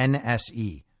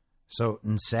NSE. So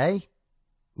Nse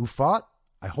Ufot,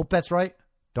 I hope that's right.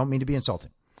 Don't mean to be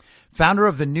insulting. Founder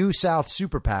of the New South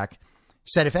Super PAC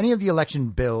said if any of the election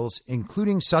bills,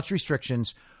 including such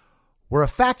restrictions, were a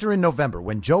factor in November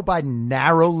when Joe Biden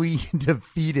narrowly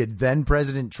defeated then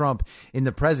President Trump in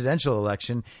the presidential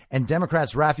election and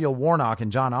Democrats Raphael Warnock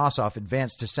and Jon Ossoff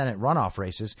advanced to Senate runoff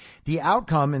races, the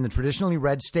outcome in the traditionally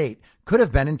red state could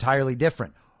have been entirely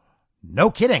different.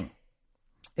 No kidding.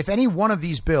 If any one of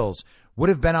these bills would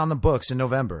have been on the books in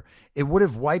November, it would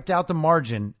have wiped out the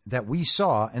margin that we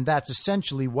saw, and that's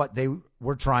essentially what they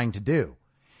were trying to do.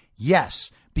 Yes,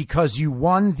 because you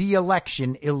won the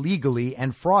election illegally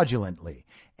and fraudulently,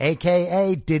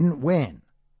 a.k.a. didn't win.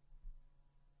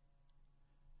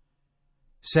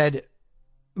 Said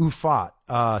Ufat,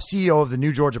 CEO of the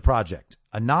New Georgia Project,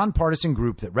 a nonpartisan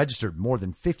group that registered more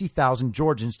than 50,000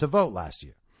 Georgians to vote last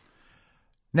year.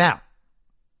 Now,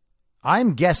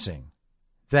 I'm guessing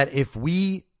that if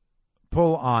we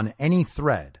pull on any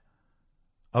thread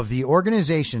of the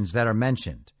organizations that are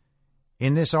mentioned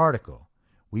in this article,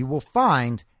 we will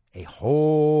find a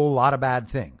whole lot of bad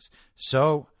things.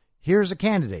 So here's a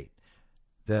candidate,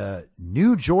 the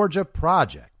New Georgia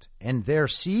Project, and their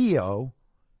CEO,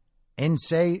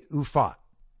 Nsé Ufot,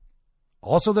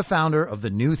 also the founder of the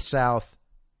New South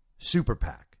Super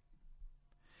PAC.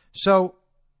 So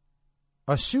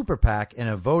a super PAC and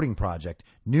a voting project,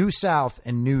 New South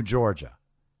and New Georgia.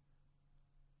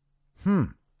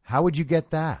 How would you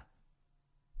get that?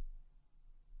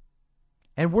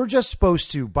 And we're just supposed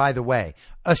to, by the way,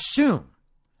 assume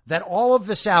that all of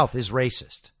the South is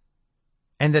racist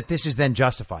and that this is then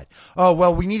justified. Oh,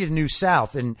 well, we need a New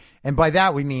South. And by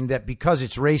that, we mean that because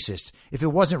it's racist, if it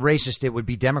wasn't racist, it would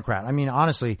be Democrat. I mean,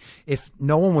 honestly, if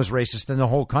no one was racist, then the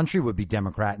whole country would be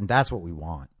Democrat. And that's what we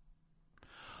want.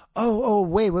 Oh,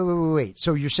 wait.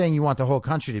 So you're saying you want the whole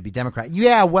country to be Democrat?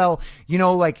 Yeah, well,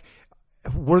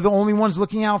 we're the only ones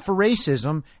looking out for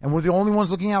racism and we're the only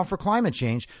ones looking out for climate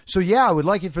change. So, yeah, I would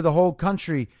like it for the whole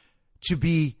country to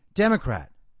be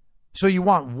Democrat. So you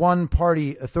want one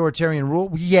party authoritarian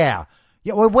rule? Yeah.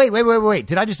 Wait.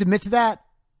 Did I just admit to that?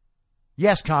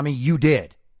 Yes, commie, you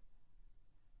did.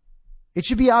 It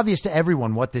should be obvious to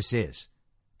everyone what this is.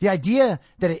 The idea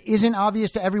that it isn't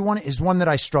obvious to everyone is one that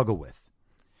I struggle with.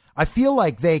 I feel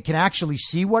like they can actually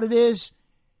see what it is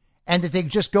and that they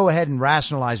just go ahead and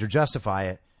rationalize or justify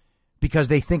it because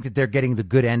they think that they're getting the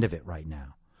good end of it right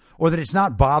now, or that it's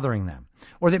not bothering them,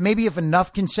 or that maybe if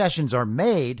enough concessions are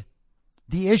made,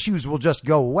 the issues will just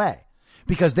go away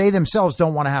because they themselves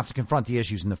don't want to have to confront the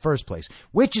issues in the first place,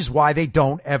 which is why they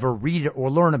don't ever read or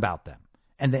learn about them.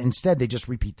 And then instead they just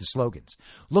repeat the slogans.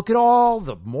 Look at all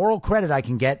the moral credit I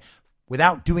can get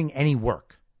without doing any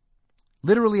work.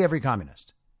 Literally every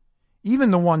communist.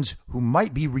 Even the ones who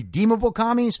might be redeemable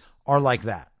commies are like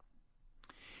that.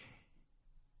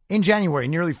 In January,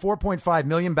 nearly 4.5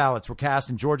 million ballots were cast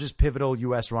in Georgia's pivotal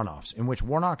U.S. runoffs, in which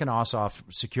Warnock and Ossoff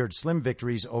secured slim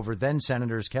victories over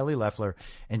then-Senators Kelly Loeffler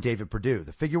and David Perdue.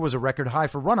 The figure was a record high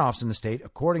for runoffs in the state,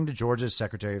 according to Georgia's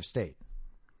Secretary of State.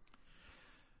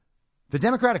 The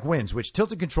Democratic wins, which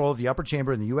tilted control of the upper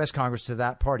chamber in the U.S. Congress to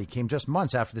that party, came just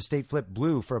months after the state flipped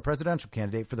blue for a presidential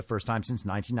candidate for the first time since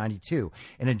 1992,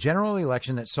 in a general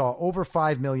election that saw over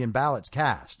 5 million ballots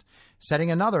cast, setting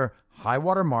another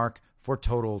high-water mark for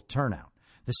total turnout.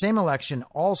 The same election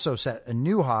also set a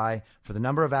new high for the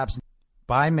number of absentee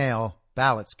by-mail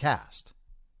ballots cast.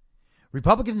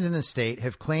 Republicans in the state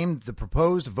have claimed the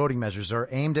proposed voting measures are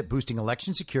aimed at boosting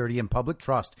election security and public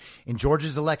trust in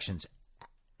Georgia's elections.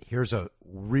 Here's a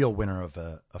real winner of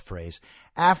a phrase.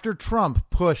 After Trump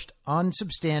pushed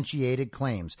unsubstantiated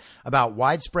claims about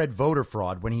widespread voter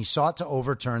fraud when he sought to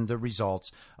overturn the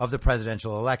results of the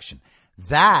presidential election.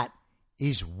 That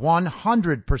is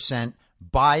 100%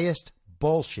 biased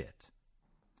bullshit.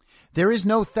 There is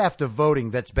no theft of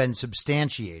voting that's been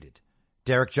substantiated.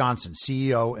 Derek Johnson,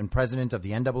 CEO and president of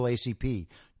the NAACP,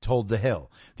 told The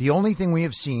Hill. The only thing we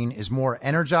have seen is more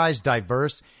energized,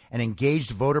 diverse, and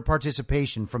engaged voter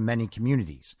participation from many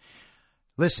communities.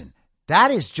 Listen, that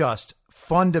is just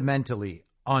fundamentally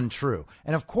untrue.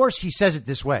 And of course, he says it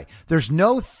this way. There's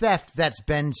no theft that's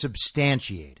been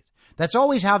substantiated. That's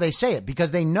always how they say it,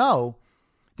 because they know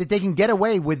that they can get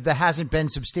away with the hasn't been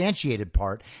substantiated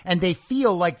part, and they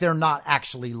feel like they're not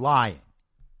actually lying.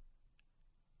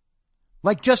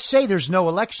 Like, just say there's no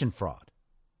election fraud.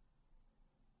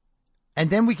 And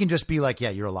then we can just be like, yeah,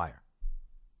 you're a liar.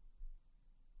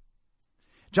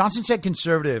 Johnson said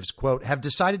conservatives, quote, have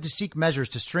decided to seek measures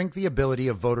to shrink the ability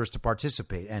of voters to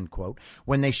participate, end quote,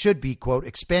 when they should be, quote,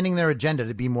 expanding their agenda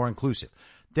to be more inclusive.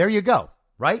 There you go,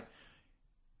 right?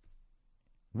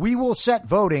 We will set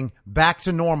voting back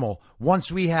to normal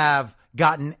once we have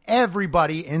gotten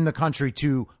everybody in the country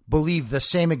to believe the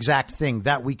same exact thing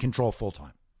that we control full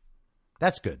time.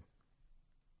 That's good.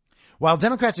 While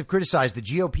Democrats have criticized the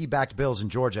GOP-backed bills in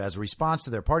Georgia as a response to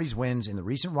their party's wins in the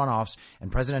recent runoffs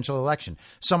and presidential election,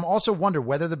 some also wonder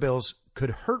whether the bills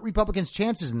could hurt Republicans'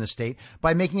 chances in the state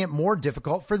by making it more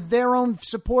difficult for their own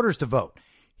supporters to vote.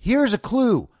 Here's a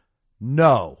clue.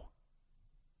 No.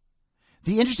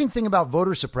 The interesting thing about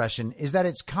voter suppression is that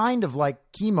it's kind of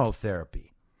like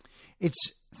chemotherapy.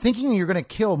 It's thinking you're going to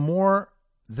kill more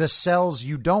the cells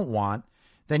you don't want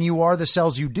than you are the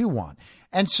cells you do want.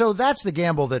 And so that's the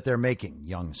gamble that they're making,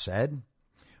 Young said.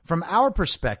 From our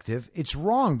perspective, it's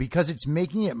wrong because it's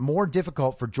making it more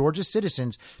difficult for Georgia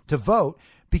citizens to vote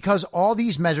because all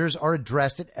these measures are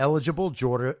addressed at eligible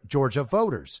Georgia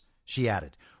voters, she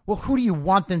added. Well, who do you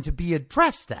want them to be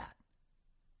addressed at?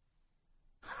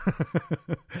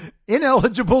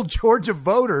 Ineligible Georgia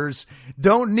voters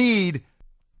don't need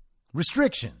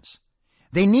restrictions.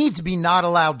 They need to be not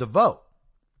allowed to vote.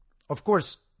 Of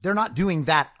course, they're not doing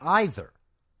that either.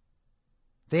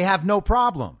 They have no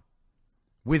problem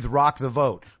with Rock the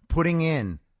Vote, putting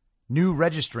in new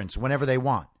registrants whenever they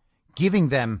want, giving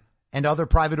them and other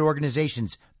private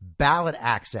organizations ballot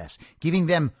access, giving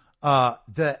them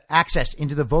the access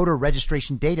into the voter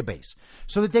registration database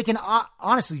so that they can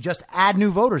honestly just add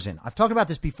new voters in. I've talked about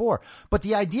this before, but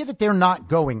the idea that they're not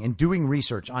going and doing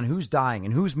research on who's dying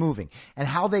and who's moving and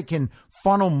how they can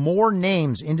funnel more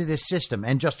names into this system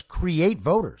and just create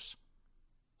voters.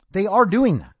 They are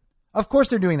doing that. Of course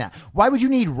they're doing that. Why would you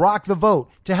need Rock the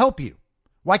Vote to help you?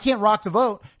 Why can't Rock the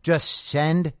Vote just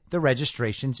send the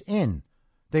registrations in?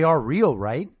 They are real,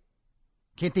 right?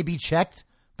 Can't they be checked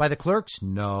by the clerks?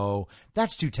 No,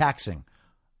 that's too taxing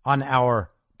on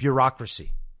our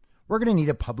bureaucracy. We're going to need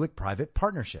a public-private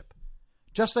partnership,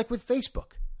 just like with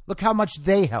Facebook. Look how much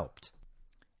they helped.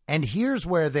 And here's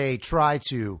where they try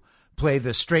to play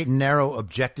the straight and narrow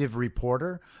objective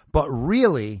reporter, but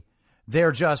really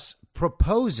they're just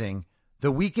proposing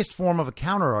the weakest form of a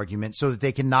counter-argument so that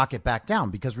they can knock it back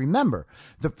down. Because remember,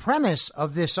 the premise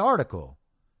of this article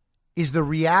is the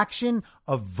reaction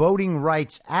of voting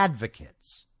rights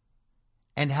advocates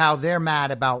and how they're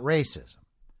mad about racism.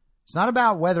 It's not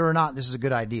about whether or not this is a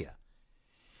good idea.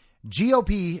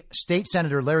 GOP State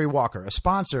Senator Larry Walker, a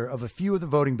sponsor of a few of the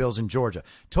voting bills in Georgia,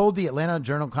 told the Atlanta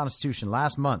Journal-Constitution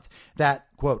last month that,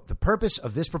 quote, the purpose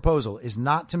of this proposal is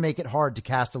not to make it hard to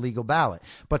cast a legal ballot,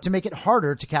 but to make it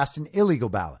harder to cast an illegal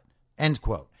ballot, end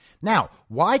quote. Now,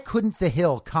 why couldn't the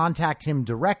Hill contact him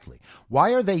directly?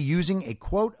 Why are they using a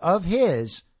quote of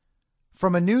his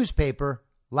from a newspaper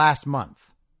last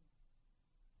month?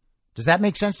 Does that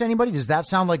make sense to anybody? Does that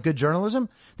sound like good journalism?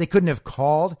 They couldn't have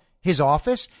called his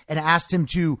office and asked him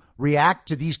to react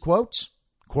to these quotes?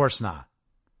 Of course not.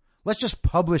 Let's just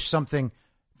publish something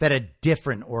that a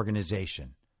different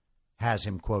organization has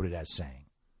him quoted as saying.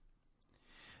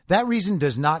 That reason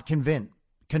does not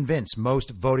convince most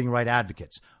voting right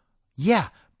advocates. Yeah,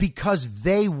 because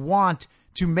they want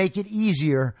to make it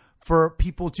easier for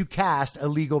people to cast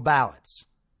illegal ballots.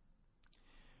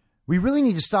 We really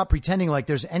need to stop pretending like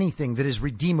there's anything that is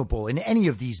redeemable in any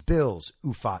of these bills,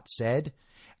 Ufot said,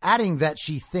 adding that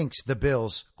she thinks the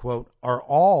bills, quote, are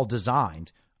all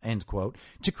designed, end quote,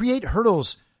 to create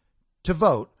hurdles to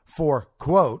vote for,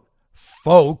 quote,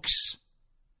 folks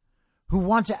who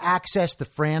want to access the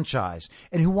franchise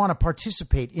and who want to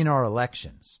participate in our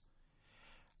elections.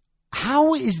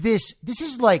 How is this? This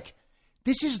is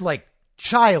like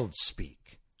child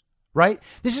speak, right?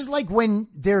 This is like when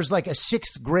there's like a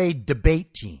 6th grade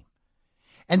debate team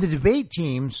and the debate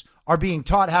teams are being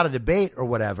taught how to debate or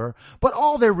whatever, but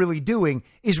all they're really doing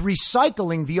is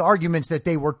recycling the arguments that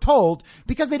they were told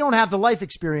because they don't have the life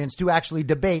experience to actually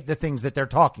debate the things that they're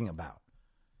talking about.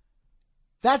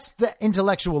 That's the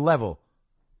intellectual level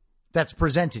that's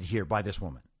presented here by this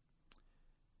woman.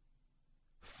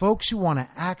 Folks who want to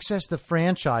access the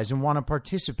franchise and want to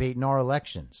participate in our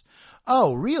elections.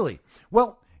 Oh, really?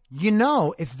 Well, you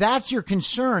know, if that's your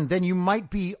concern, then you might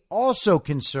be also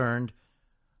concerned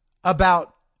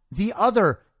about the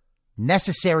other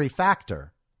necessary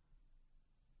factor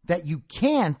that you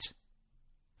can't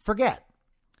forget,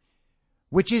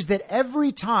 which is that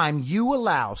every time you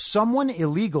allow someone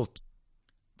illegal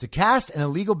to cast an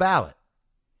illegal ballot,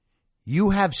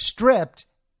 you have stripped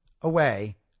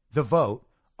away the vote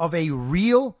of a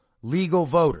real legal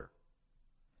voter.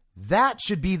 That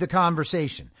should be the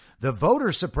conversation. The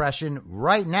voter suppression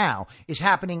right now is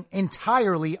happening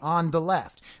entirely on the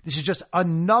left. This is just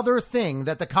another thing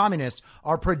that the communists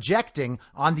are projecting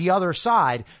on the other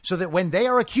side so that when they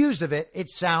are accused of it, it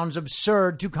sounds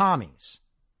absurd to commies.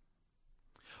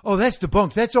 Oh, that's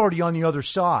debunked. That's already on the other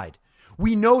side.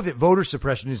 We know that voter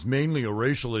suppression is mainly a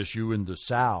racial issue in the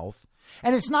South.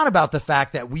 And it's not about the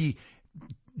fact that we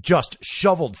just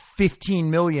shoveled 15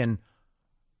 million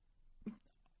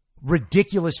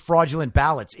ridiculous fraudulent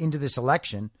ballots into this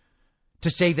election to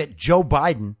say that Joe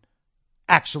Biden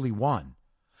actually won.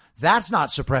 That's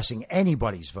not suppressing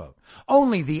anybody's vote.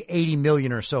 Only the 80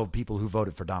 million or so people who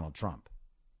voted for Donald Trump.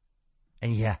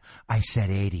 And yeah, I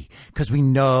said 80 because we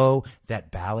know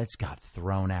that ballots got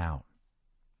thrown out.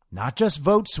 Not just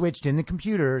votes switched in the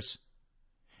computers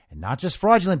and not just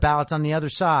fraudulent ballots on the other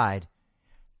side.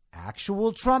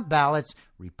 Actual Trump ballots,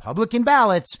 Republican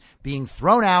ballots being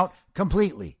thrown out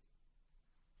completely.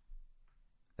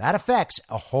 That affects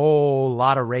a whole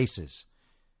lot of races.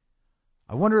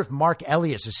 I wonder if Mark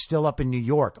Elias is still up in New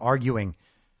York arguing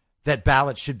that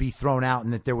ballots should be thrown out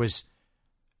and that there was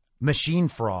machine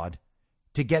fraud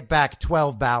to get back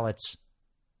 12 ballots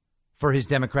for his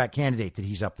Democrat candidate that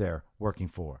he's up there working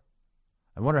for.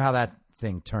 I wonder how that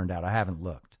thing turned out. I haven't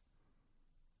looked.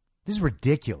 This is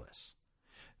ridiculous.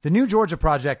 The New Georgia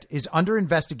Project is under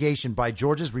investigation by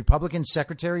Georgia's Republican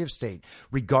Secretary of State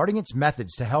regarding its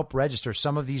methods to help register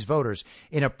some of these voters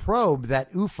in a probe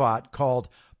that UFOT called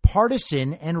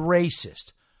partisan and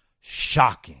racist.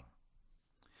 Shocking.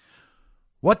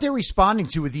 What they're responding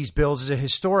to with these bills is a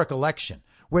historic election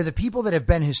where the people that have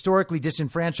been historically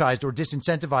disenfranchised or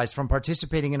disincentivized from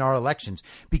participating in our elections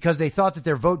because they thought that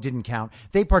their vote didn't count,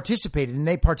 they participated, and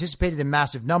they participated in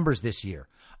massive numbers this year.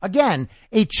 Again,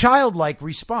 a childlike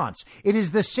response. It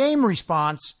is the same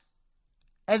response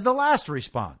as the last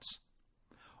response.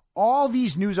 All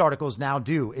these news articles now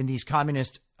do in these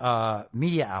communist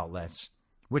media outlets,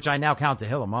 which I now count the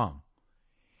Hill among,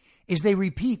 is they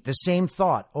repeat the same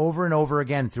thought over and over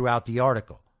again throughout the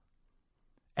article.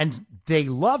 And they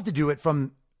love to do it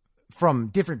from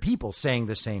different people saying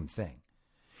the same thing.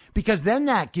 Because then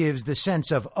that gives the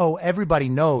sense of, oh, everybody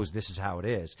knows this is how it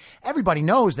is. Everybody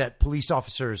knows that police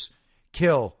officers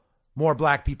kill more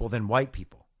black people than white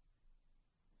people,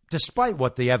 despite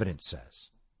what the evidence says,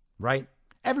 right?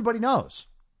 Everybody knows.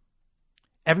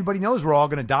 Everybody knows we're all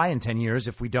going to die in 10 years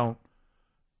if we don't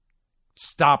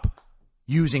stop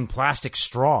using plastic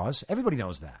straws. Everybody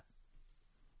knows that.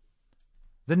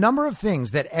 The number of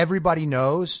things that everybody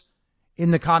knows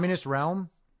in the communist realm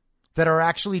that are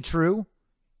actually true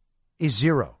is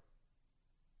zero.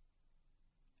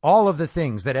 All of the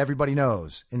things that everybody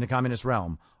knows in the communist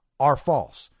realm are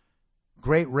false.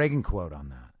 Great Reagan quote on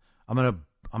that. I'm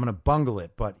going to bungle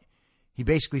it, but he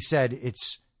basically said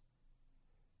it's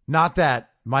not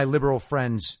that my liberal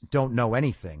friends don't know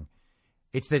anything.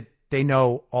 It's that they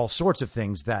know all sorts of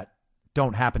things that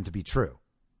don't happen to be true.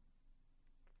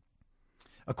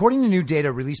 According to new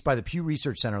data released by the Pew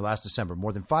Research Center last December,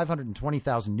 more than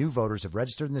 520,000 new voters have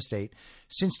registered in the state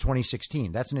since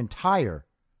 2016.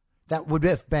 That would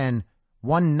have been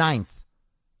 1/9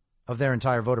 of their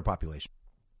entire voter population.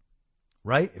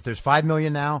 Right? If there's 5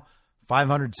 million now,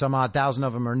 500 some odd thousand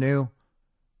of them are new.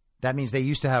 That means they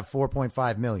used to have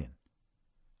 4.5 million.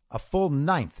 A full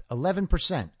 1/9,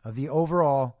 11% of the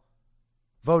overall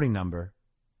voting number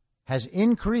has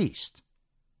increased.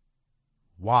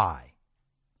 Why?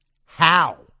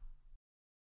 How?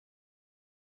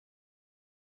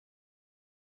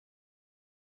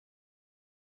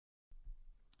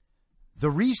 The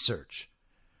research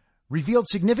revealed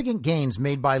significant gains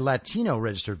made by Latino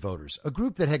registered voters, a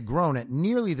group that had grown at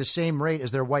nearly the same rate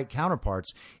as their white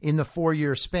counterparts in the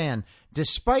 4-year span,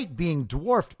 despite being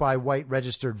dwarfed by white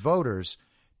registered voters,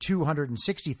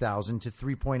 260,000 to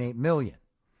 3.8 million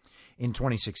in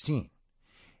 2016.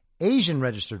 Asian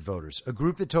registered voters, a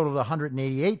group that totaled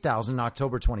 188,000 in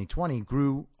October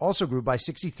 2020, also grew by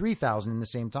 63,000 in the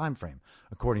same time frame,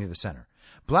 according to the center.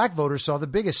 Black voters saw the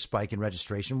biggest spike in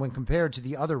registration when compared to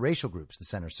the other racial groups, the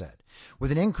center said,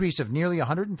 with an increase of nearly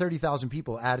 130,000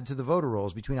 people added to the voter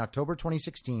rolls between October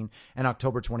 2016 and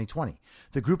October 2020.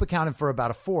 The group accounted for about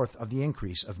a fourth of the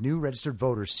increase of new registered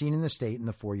voters seen in the state in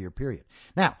the 4-year period.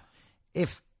 Now,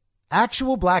 if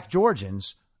actual black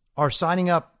Georgians are signing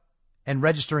up and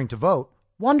registering to vote,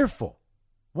 wonderful,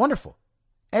 wonderful.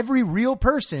 Every real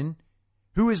person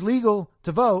who is legal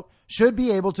to vote should be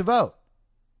able to vote.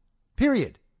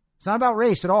 Period. It's not about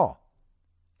race at all.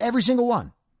 Every single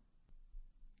one.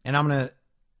 And I'm going to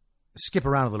skip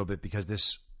around a little bit because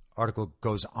this article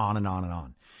goes on and on and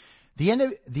on. The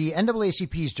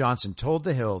NAACP's Johnson told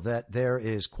The Hill that there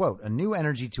is, quote, a new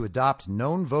energy to adopt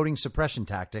known voting suppression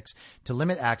tactics to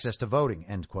limit access to voting,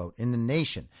 end quote, in the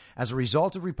nation as a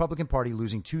result of Republican Party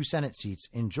losing 2 Senate seats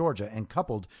in Georgia and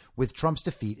coupled with Trump's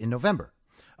defeat in November.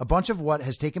 A bunch of what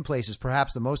has taken place is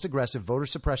perhaps the most aggressive voter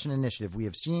suppression initiative we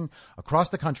have seen across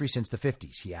the country since the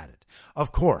 50s, he added.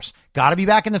 Of course, got to be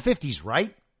back in the 50s,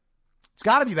 right? It's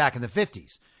got to be back in the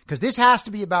 50s because this has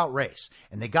to be about race.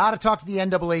 And they got to talk to the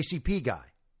NAACP guy.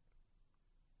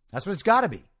 That's what it's got to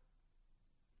be.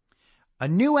 A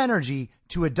new energy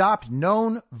to adopt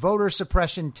known voter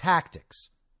suppression tactics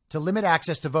to limit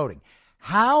access to voting.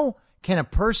 How can a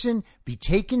person be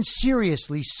taken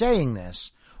seriously saying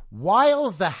this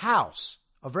while the House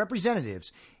of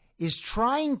Representatives is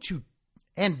trying to,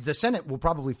 and the Senate will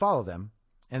probably follow them,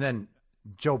 and then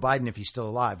Joe Biden, if he's still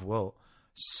alive, will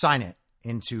sign it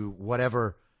into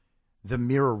whatever the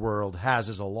mirror world has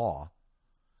as a law.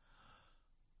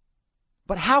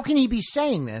 But how can he be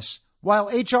saying this while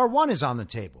H.R. 1 is on the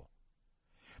table?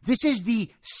 This is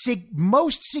the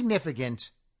most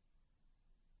significant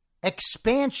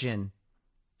expansion,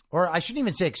 or I shouldn't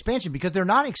even say expansion because they're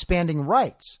not expanding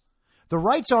rights. The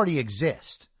rights already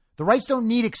exist. The rights don't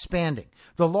need expanding.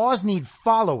 The laws need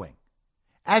following,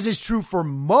 as is true for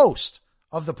most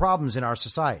of the problems in our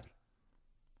society.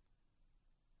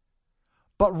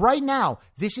 But right now,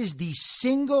 this is the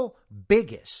single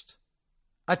biggest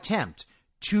attempt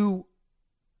to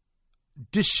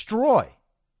destroy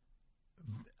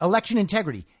election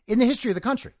integrity in the history of the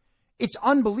country. It's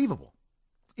unbelievable.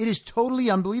 It is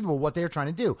totally unbelievable what they're trying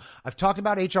to do. I've talked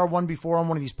about H.R. 1 before on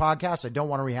one of these podcasts. I don't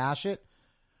want to rehash it,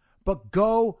 but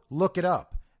go look it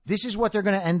up. This is what they're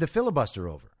going to end the filibuster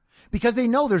over because they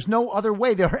know there's no other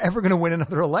way they're ever going to win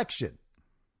another election.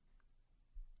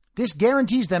 This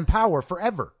guarantees them power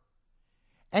forever.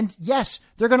 And yes,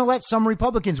 they're going to let some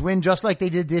Republicans win just like they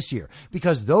did this year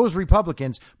because those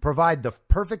Republicans provide the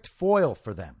perfect foil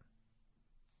for them.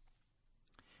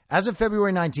 As of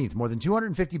February 19th, more than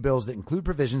 250 bills that include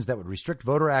provisions that would restrict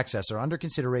voter access are under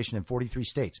consideration in 43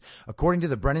 states, according to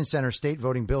the Brennan Center State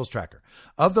Voting Bills Tracker.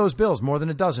 Of those bills, more than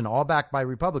a dozen, all backed by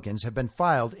Republicans, have been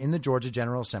filed in the Georgia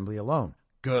General Assembly alone.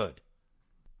 Good.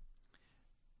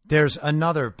 There's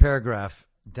another paragraph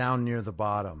down near the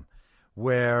bottom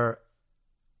where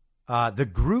the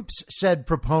groups said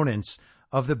proponents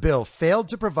of the bill failed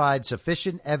to provide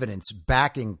sufficient evidence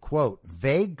backing, quote,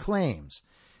 vague claims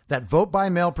that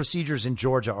vote-by-mail procedures in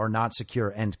Georgia are not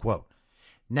secure, end quote.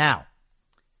 Now,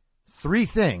 three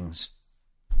things,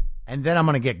 and then I'm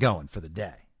going to get going for the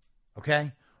day,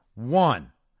 okay?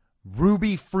 1,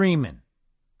 Ruby Freeman.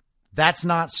 That's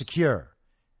not secure.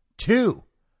 2,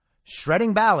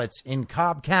 shredding ballots in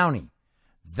Cobb County.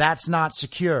 That's not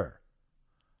secure.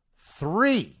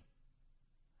 3,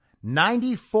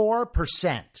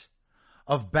 94%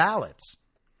 of ballots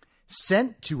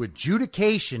sent to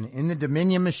adjudication in the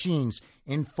Dominion machines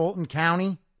in Fulton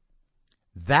County,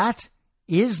 that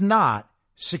is not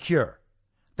secure.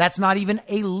 That's not even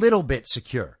a little bit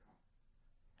secure.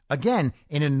 Again,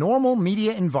 in a normal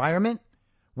media environment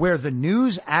where the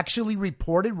news actually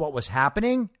reported what was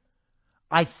happening,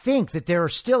 I think that there are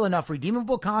still enough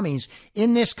redeemable commies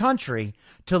in this country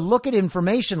to look at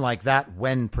information like that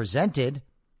when presented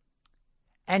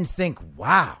and think,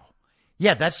 wow,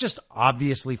 yeah, that's just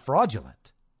obviously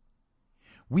fraudulent.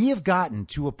 We have gotten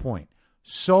to a point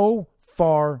so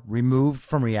far removed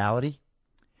from reality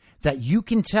that you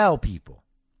can tell people.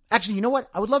 Actually, you know what?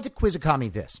 I would love to quiz a commie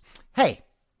this. Hey,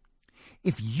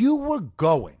 if you were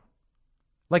going,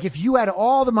 like if you had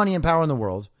all the money and power in the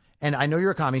world, and I know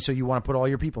you're a commie, so you want to put all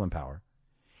your people in power.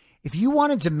 If you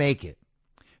wanted to make it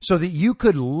so that you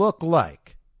could look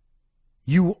like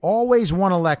you always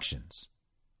won elections,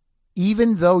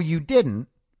 even though you didn't,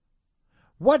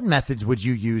 what methods would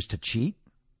you use to cheat?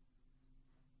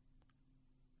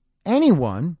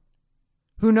 Anyone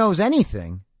who knows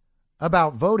anything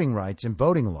about voting rights and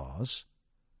voting laws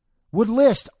would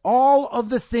list all of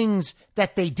the things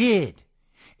that they did.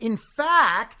 In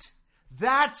fact,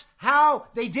 that's how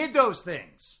they did those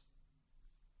things.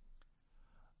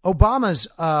 Obama's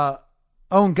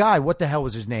own guy, what the hell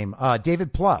was his name?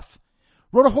 David Plouffe,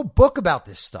 wrote a whole book about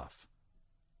this stuff.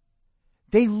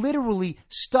 They literally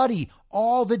study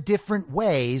all the different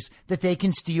ways that they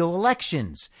can steal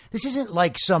elections. This isn't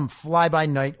like some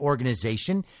fly-by-night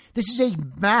organization. This is a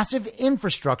massive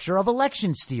infrastructure of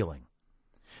election stealing.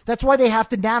 That's why they have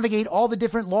to navigate all the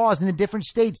different laws in the different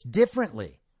states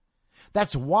differently.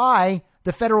 That's why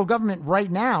the federal government right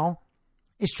now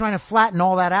is trying to flatten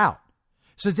all that out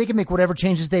so that they can make whatever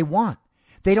changes they want.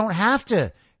 They don't have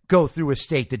to go through a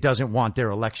state that doesn't want their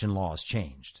election laws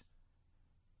changed.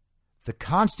 The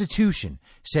Constitution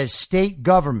says state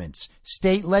governments,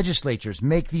 state legislatures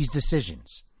make these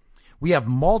decisions. We have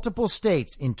multiple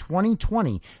states in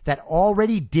 2020 that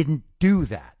already didn't do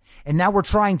that. And now we're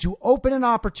trying to open an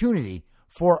opportunity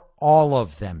for all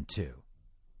of them to.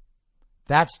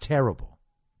 That's terrible.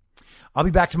 I'll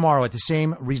be back tomorrow at the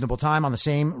same reasonable time on the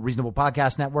same Reasonable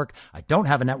Podcast Network. I don't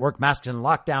have a network. Masks and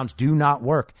lockdowns do not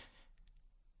work.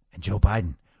 And Joe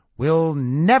Biden will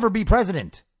never be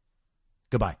president.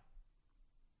 Goodbye.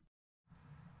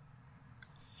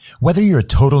 Whether you're a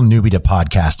total newbie to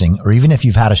podcasting or even if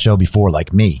you've had a show before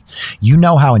like me, you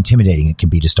know how intimidating it can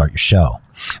be to start your show.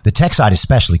 The tech side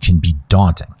especially can be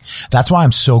daunting. That's why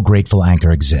I'm so grateful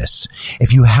Anchor exists.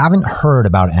 If you haven't heard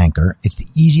about Anchor, it's the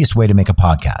easiest way to make a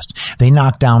podcast. They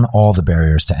knock down all the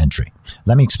barriers to entry.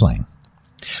 Let me explain.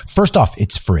 First off,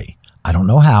 it's free. I don't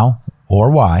know how or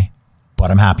why,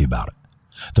 but I'm happy about it.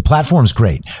 The platform's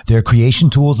great. There are creation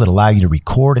tools that allow you to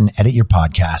record and edit your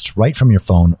podcast right from your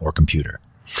phone or computer.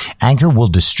 Anchor will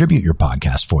distribute your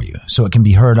podcast for you so it can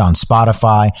be heard on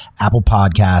Spotify, Apple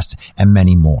Podcasts, and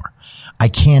many more. I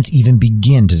can't even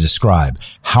begin to describe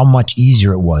how much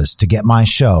easier it was to get my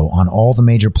show on all the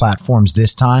major platforms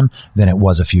this time than it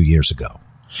was a few years ago.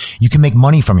 You can make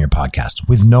money from your podcast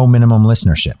with no minimum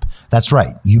listenership. That's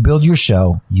right. You build your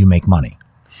show, you make money.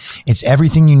 It's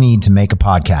everything you need to make a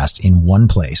podcast in one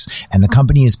place, and the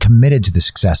company is committed to the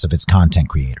success of its content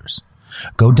creators.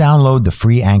 Go download the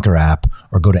free Anchor app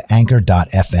or go to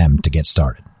anchor.fm to get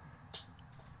started.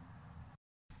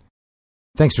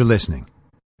 Thanks for listening.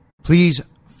 Please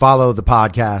follow the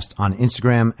podcast on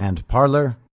Instagram and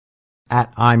Parler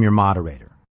at I'm Your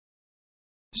Moderator.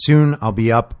 Soon I'll be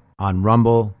up on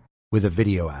Rumble with a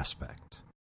video aspect.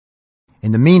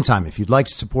 In the meantime, if you'd like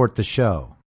to support the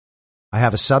show, I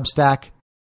have a Substack,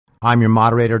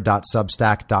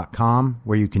 imyourmoderator.substack.com,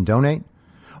 where you can donate.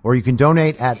 Or you can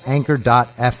donate at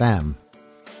anchor.fm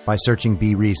by searching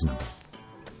Be Reasonable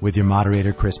with your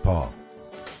moderator, Chris Paul.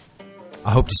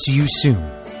 I hope to see you soon.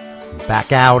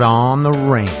 Back out on the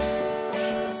range.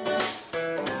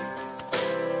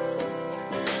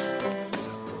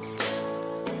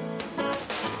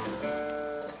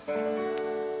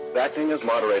 Acting as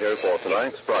moderator for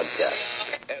tonight's broadcast.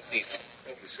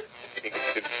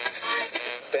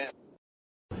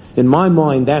 In my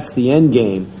mind, that's the end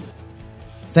game.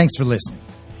 Thanks for listening.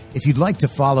 If you'd like to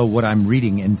follow what I'm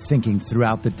reading and thinking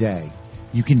throughout the day,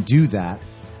 you can do that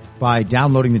by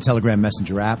downloading the Telegram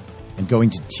Messenger app and going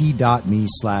to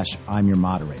t.me/I'm your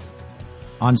moderator.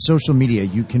 On social media,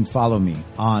 you can follow me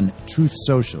on Truth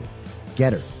Social,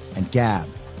 Getter, and Gab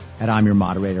at I'm Your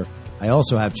Moderator. I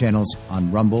also have channels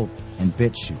on Rumble and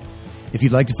BitChute. If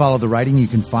you'd like to follow the writing, you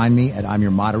can find me at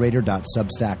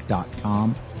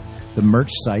imyourmoderator.substack.com. The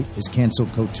merch site is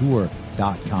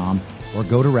cancelcouture.com. Or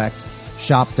go direct,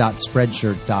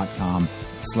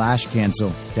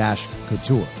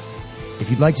 shop.spreadshirt.com/cancel-couture. If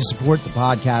you'd like to support the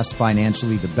podcast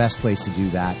financially, the best place to do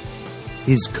that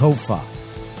is Ko-Fi.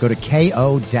 Go to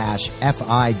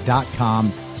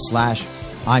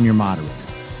ko-fi.com/I'm Your Moderator.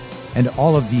 And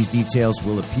all of these details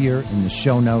will appear in the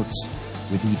show notes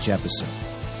with each episode.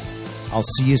 I'll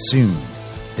see you soon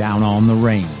down on the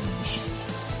range.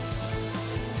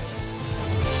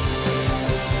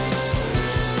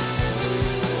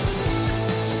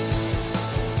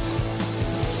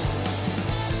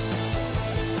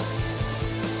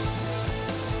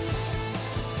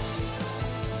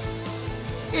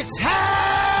 It's